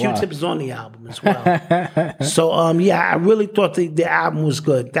did. And Q-Tip is on the album as well. So, I really thought the album was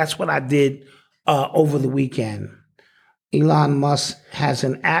good. That's what I did over the weekend. Elon Musk has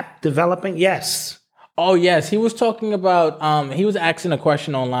an app developing? Yes. Oh, yes. He was talking about, he was asking a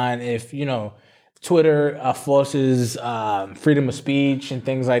question online if, you know, Twitter forces freedom of speech and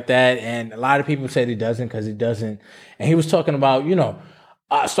things like that. And a lot of people said it doesn't because it doesn't. And he was talking about, you know,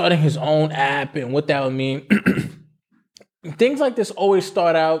 starting his own app and what that would mean. Things like this always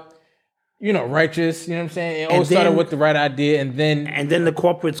start out, you know, righteous. You know what I'm saying? It always started with the right idea. And then the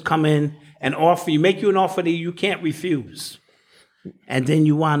corporates come in and make you an offer that you can't refuse. And then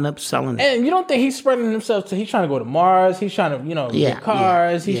you wind up selling it. And you don't think he's spreading himself he's trying to go to Mars. He's trying to, you know, get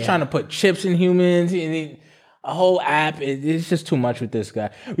cars. He's trying to put chips in humans. A whole app. It's just too much with this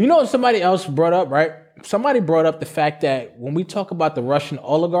guy. You know what somebody else brought up, right? Somebody brought up the fact that when we talk about the Russian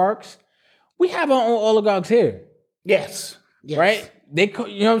oligarchs, we have our own oligarchs here. Yes. Right? You know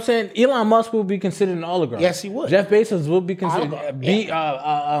what I'm saying? Elon Musk will be considered an oligarch. Yes, he would. Jeff Bezos will be considered.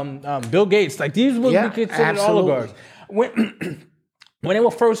 Bill Gates. Like, these will be considered oligarchs. When they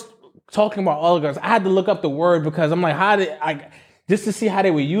were first talking about oligarchs, I had to look up the word because I'm like, just to see how they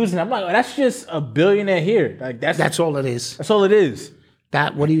were using it. I'm like, that's just a billionaire here. Like that's all it is. That's all it is.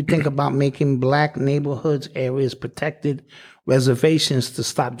 What do you think about making black neighborhoods, areas, protected reservations to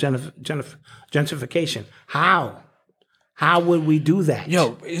stop gentrification? How would we do that?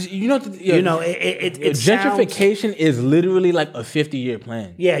 Gentrification is literally like a 50-year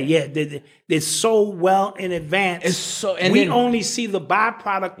plan. Yeah. It's so well in advance. We only see the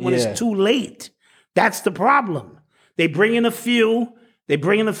byproduct when it's too late. That's the problem. They bring in a few. They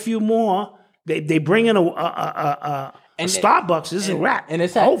bring in a few more. They bring in a Starbucks. This is a wrap. And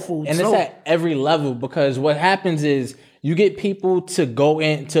it's Whole Foods. And it's at every level because what happens is you get people to go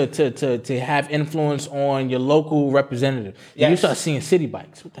in to have influence on your local representative. Yes. And you start seeing city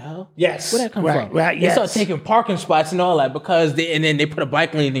bikes. What the hell? Yes. Where'd that come from? Right. They start taking parking spots and all that because then they put a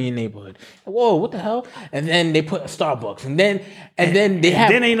bike lane in your neighborhood. Whoa, what the hell? And then they put a Starbucks. And then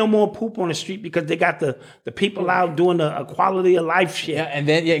ain't no more poop on the street because they got the people out doing the quality of life shit. Yeah, and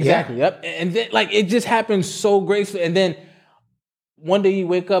then exactly. Yep. And then it just happens so gracefully. And then one day you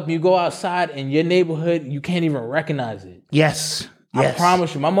wake up, you go outside, and your neighborhood, you can't even recognize it. Yes. I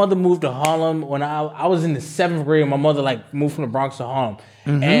promise you. My mother moved to Harlem when I was in the 7th grade. My mother like moved from the Bronx to Harlem.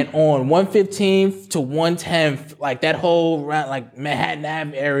 And on 115th to 110th, like that whole like Manhattan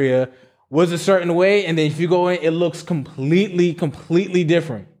Ave area was a certain way. And then if you go in, it looks completely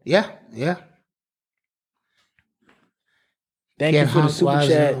different. Yeah. Thank you for the super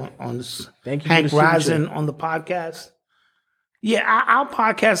chat. Thank you, Hank Rising on the podcast. Yeah, our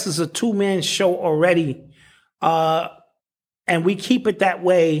podcast is a 2-man show already, and we keep it that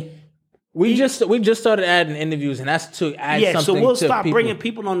way. We just started adding interviews, and that's to add something. So we'll to start people. bringing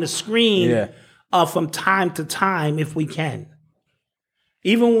people on the screen from time to time if we can.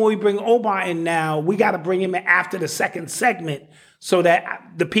 Even when we bring Omar in now, we got to bring him in after the second segment so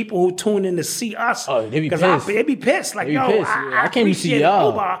that the people who tune in to see us, they be pissed. They be pissed. Like, I came to see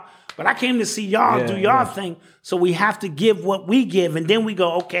y'all. Omar, but I came to see y'all do y'all thing. So we have to give what we give, and then we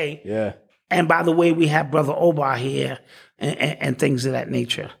go, okay. Yeah. And by the way, we have Brother Omar here and things of that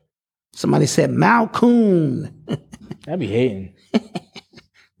nature. Somebody said Malcoon. I'd be hating.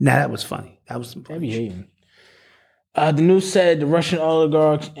 Nah, that was funny. That was some funny. I'd be hating. The news said the Russian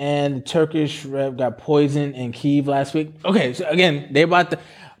oligarchs and the Turkish rep got poisoned in Kyiv last week. Okay, so again, they about to,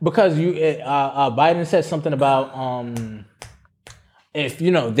 because Biden said something about if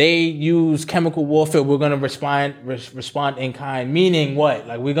they use chemical warfare, we're gonna respond in kind. Meaning what?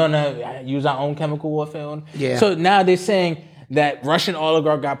 Like we're gonna use our own chemical warfare. Yeah. So now they're saying that Russian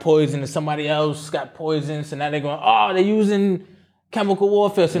oligarch got poisoned and somebody else got poisoned. So now they're going, they're using chemical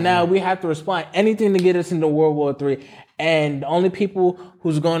warfare. So now we have to respond. Anything to get us into World War III. And the only people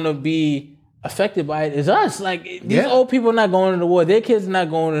who's going to be affected by it is us. Like, these old people are not going to the war. Their kids are not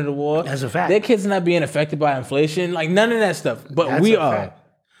going to the war. That's a fact. Their kids are not being affected by inflation. Like, none of that stuff. But That's we a are. fact.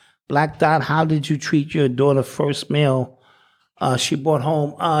 Black Dot, how did you treat your daughter first meal she brought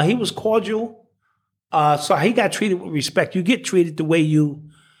home? He was cordial. So he got treated with respect. You get treated the way you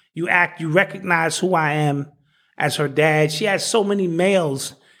act. You recognize who I am as her dad. She has so many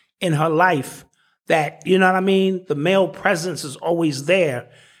males in her life that, you know what I mean? The male presence is always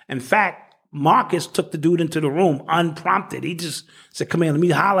there. In fact, Marcus took the dude into the room unprompted. He just said, come here, let me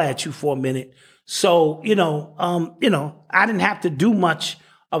holler at you for a minute. So, I didn't have to do much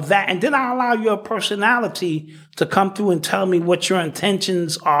of that. And then I allow your personality to come through and tell me what your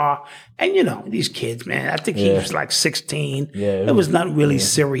intentions are. And, these kids, man, I think he was like 16. Yeah, it was not really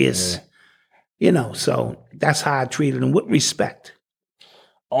serious. Yeah. So that's how I treated him with respect.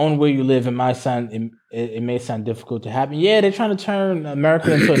 Own where you live, it may sound difficult to happen. Yeah, they're trying to turn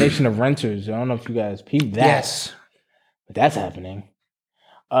America into a nation of renters. I don't know if you guys peeped that. Yes. But that's happening.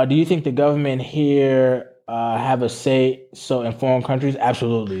 Do you think the government here have a say in foreign countries?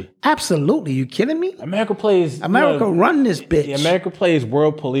 Absolutely. Absolutely. You kidding me? America run this bitch. America plays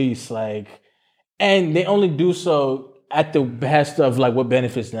world police, and they only do so at the behest of what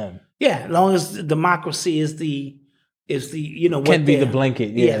benefits them. Yeah, as long as democracy is the can be the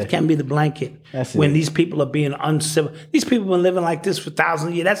blanket. Yeah, it can be the blanket. That's when it. These people are being uncivil. These people have been living like this for thousands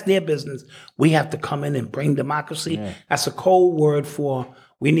of years. That's their business. We have to come in and bring democracy. Yeah. That's a code word for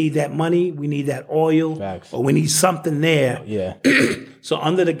we need that money, we need that oil, Facts. or we need something there. Yeah. So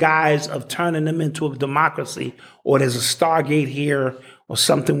under the guise of turning them into a democracy, or there's a Stargate here, or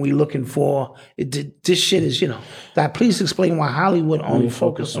something we looking for, this shit is, that. Please explain why Hollywood only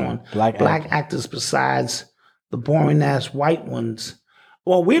focus on black actors besides the boring ass white ones.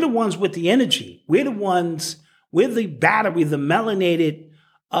 Well, we're the ones with the energy. We're the battery, the melanated.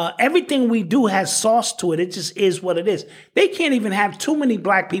 Everything we do has sauce to it. It just is what it is. They can't even have too many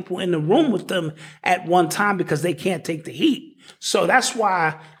black people in the room with them at one time because they can't take the heat. So that's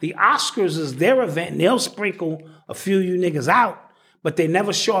why the Oscars is their event, and they'll sprinkle a few of you niggas out, but they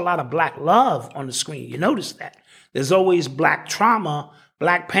never show a lot of black love on the screen. You notice that. There's always black trauma,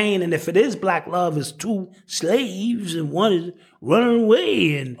 black pain, and if it is black love, it's two slaves and one is running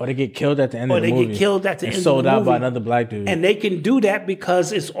away, or they get killed at the end of the movie. Or they get killed at the end of the sold movie. out by another black dude. And they can do that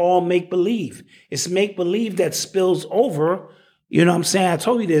because it's all make-believe. It's make-believe that spills over. You know what I'm saying? I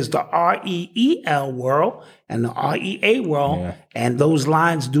told you there's the REEL world and the REA world, and those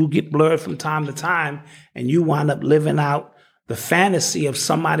lines do get blurred from time to time, and you wind up living out the fantasy of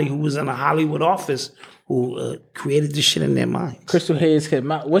somebody who was in a Hollywood office who created this shit in their minds. Crystal Hayes,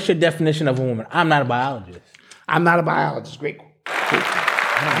 what's your definition of a woman? I'm not a biologist. I'm not a biologist. Great. Does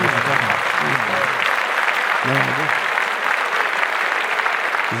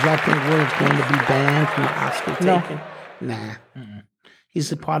y'all think we're going to be banned from the Oscar taking? Nah. He's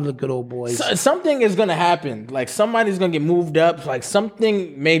a part of the good old boys. Something is gonna happen. Like somebody's gonna get moved up. Like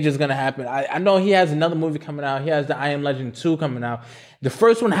something major is gonna happen. I know he has another movie coming out. He has the I Am Legend 2 coming out. The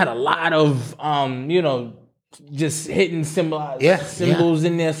first one had a lot of just hitting symbols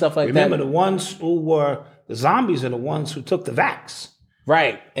in there, stuff like that. Remember the ones who were the zombies are the ones who took the vax.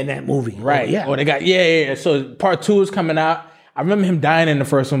 Right. In that movie. Right. Yeah. Or they got yeah. So part 2 is coming out. I remember him dying in the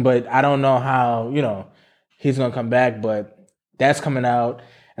first one, but I don't know how, he's gonna come back, but that's coming out.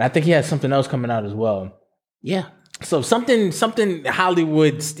 And I think he has something else coming out as well. Yeah. So something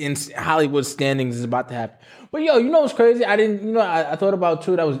Hollywood standings is about to happen. But you know what's crazy? I thought about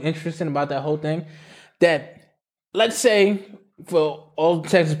too, that was interesting about that whole thing. That let's say for all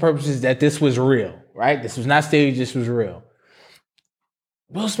intents and purposes that this was real, right? This was not staged, this was real.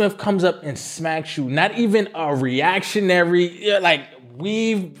 Will Smith comes up and smacks you. Not even a reactionary, like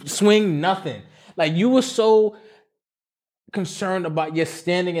weave, swing, nothing. Like you were so concerned about your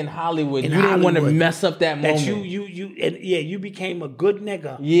standing in Hollywood. You didn't want to mess up that moment. You became a good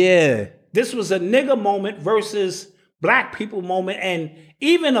nigga. Yeah. This was a nigga moment versus black people moment, and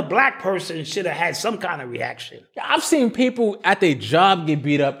even a black person should have had some kind of reaction. I've seen people at their job get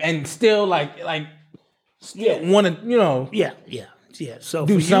beat up and still want to, Yeah. So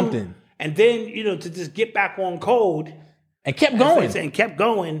do something. And then, to just get back on code. And kept going. And kept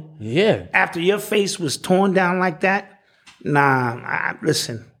going. Yeah. After your face was torn down like that. Nah,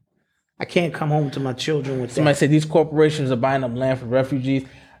 listen. I can't come home to my children with Somebody that. said these corporations are buying up land for refugees.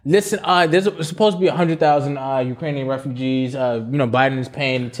 Listen, there's supposed to be 100,000 Ukrainian refugees. Biden is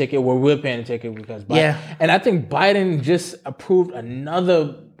paying the ticket. We're paying the ticket because Biden. Yeah. And I think Biden just approved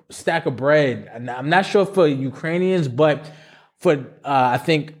another stack of bread. I'm not sure for Ukrainians, but for I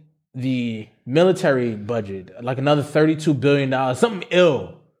think the military budget, like another $32 billion, something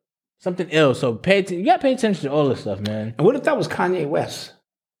ill. So you gotta pay attention to all this stuff, man. And what if that was Kanye West?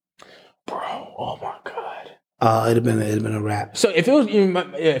 Bro, oh my God. It'd have been a wrap. So if it was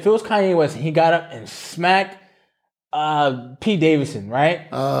Kanye West, he got up and smacked Pete Davidson, right?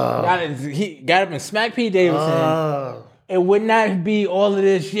 He got up and smacked Pete Davidson. It would not be all of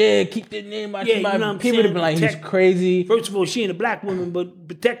this. Yeah, keep the name out your mouth. People would have been like, he's crazy. First of all, she ain't a black woman, but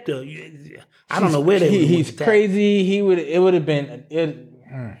protect her. I don't know where they. He's crazy. It would have been.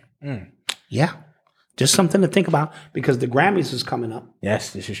 Yeah. Just something to think about because the Grammys is coming up.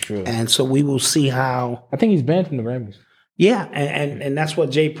 Yes, this is true. And so we will see how. I think he's banned from the Grammys. Yeah, and that's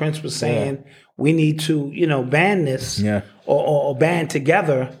what Jay Prince was saying. Yeah. We need to, ban this or band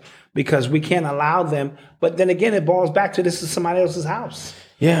together because we can't allow them. But then again, it boils back to this is somebody else's house.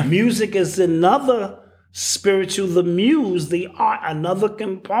 Yeah. Music is another spiritual, the muse, the art, another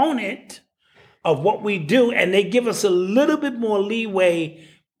component of what we do. And they give us a little bit more leeway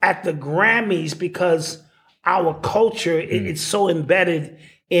at the Grammys because our culture it's so embedded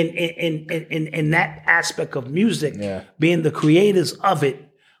in that aspect of music, being the creators of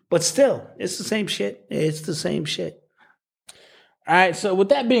it. But still, it's the same shit. It's the same shit. All right, so with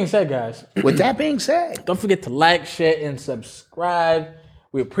that being said, guys. Don't forget to like, share, and subscribe.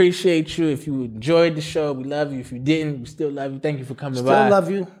 We appreciate you. If you enjoyed the show, we love you. If you didn't, we still love you. Thank you for coming by. Still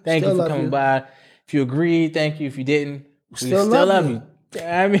love you. Thank you for coming by. If you agreed, thank you. If you didn't, we still love you.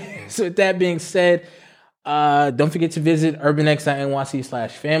 So with that being said, don't forget to visit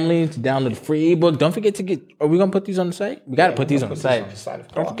urbanx.nyc/family to download the free ebook. Don't forget to are we going to put these on the site? We got to put these on the site.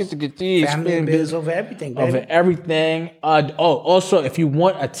 Don't forget to get these. Family biz over everything, baby. Over everything. Also, if you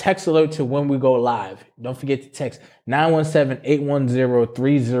want a text alert to when we go live, don't forget to text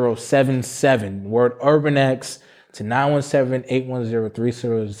 917-810-3077. Word UrbanX to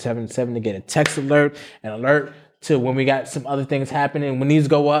 917-810-3077 to get a text alert and alert to when we got some other things happening. When these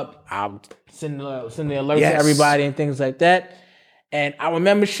go up, I'll send the alerts to everybody and things like that. And our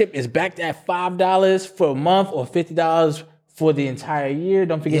membership is backed at $5 for a month or $50 for the entire year.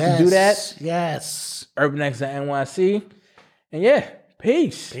 Don't forget to do that. Yes. UrbanX.NYC. And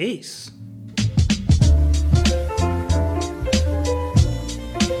peace. Peace.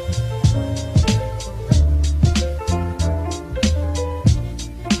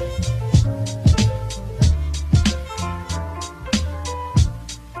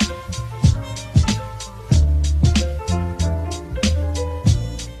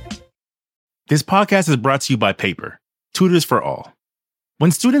 This podcast is brought to you by Paper, Tutors for All.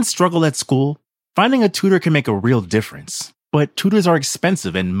 When students struggle at school, finding a tutor can make a real difference. But tutors are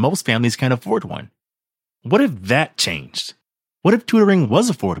expensive and most families can't afford one. What if that changed? What if tutoring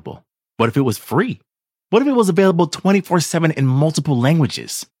was affordable? What if it was free? What if it was available 24/7 in multiple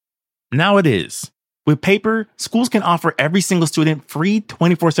languages? Now it is. With Paper, schools can offer every single student free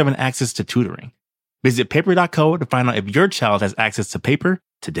 24/7 access to tutoring. Visit paper.co to find out if your child has access to paper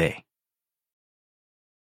today.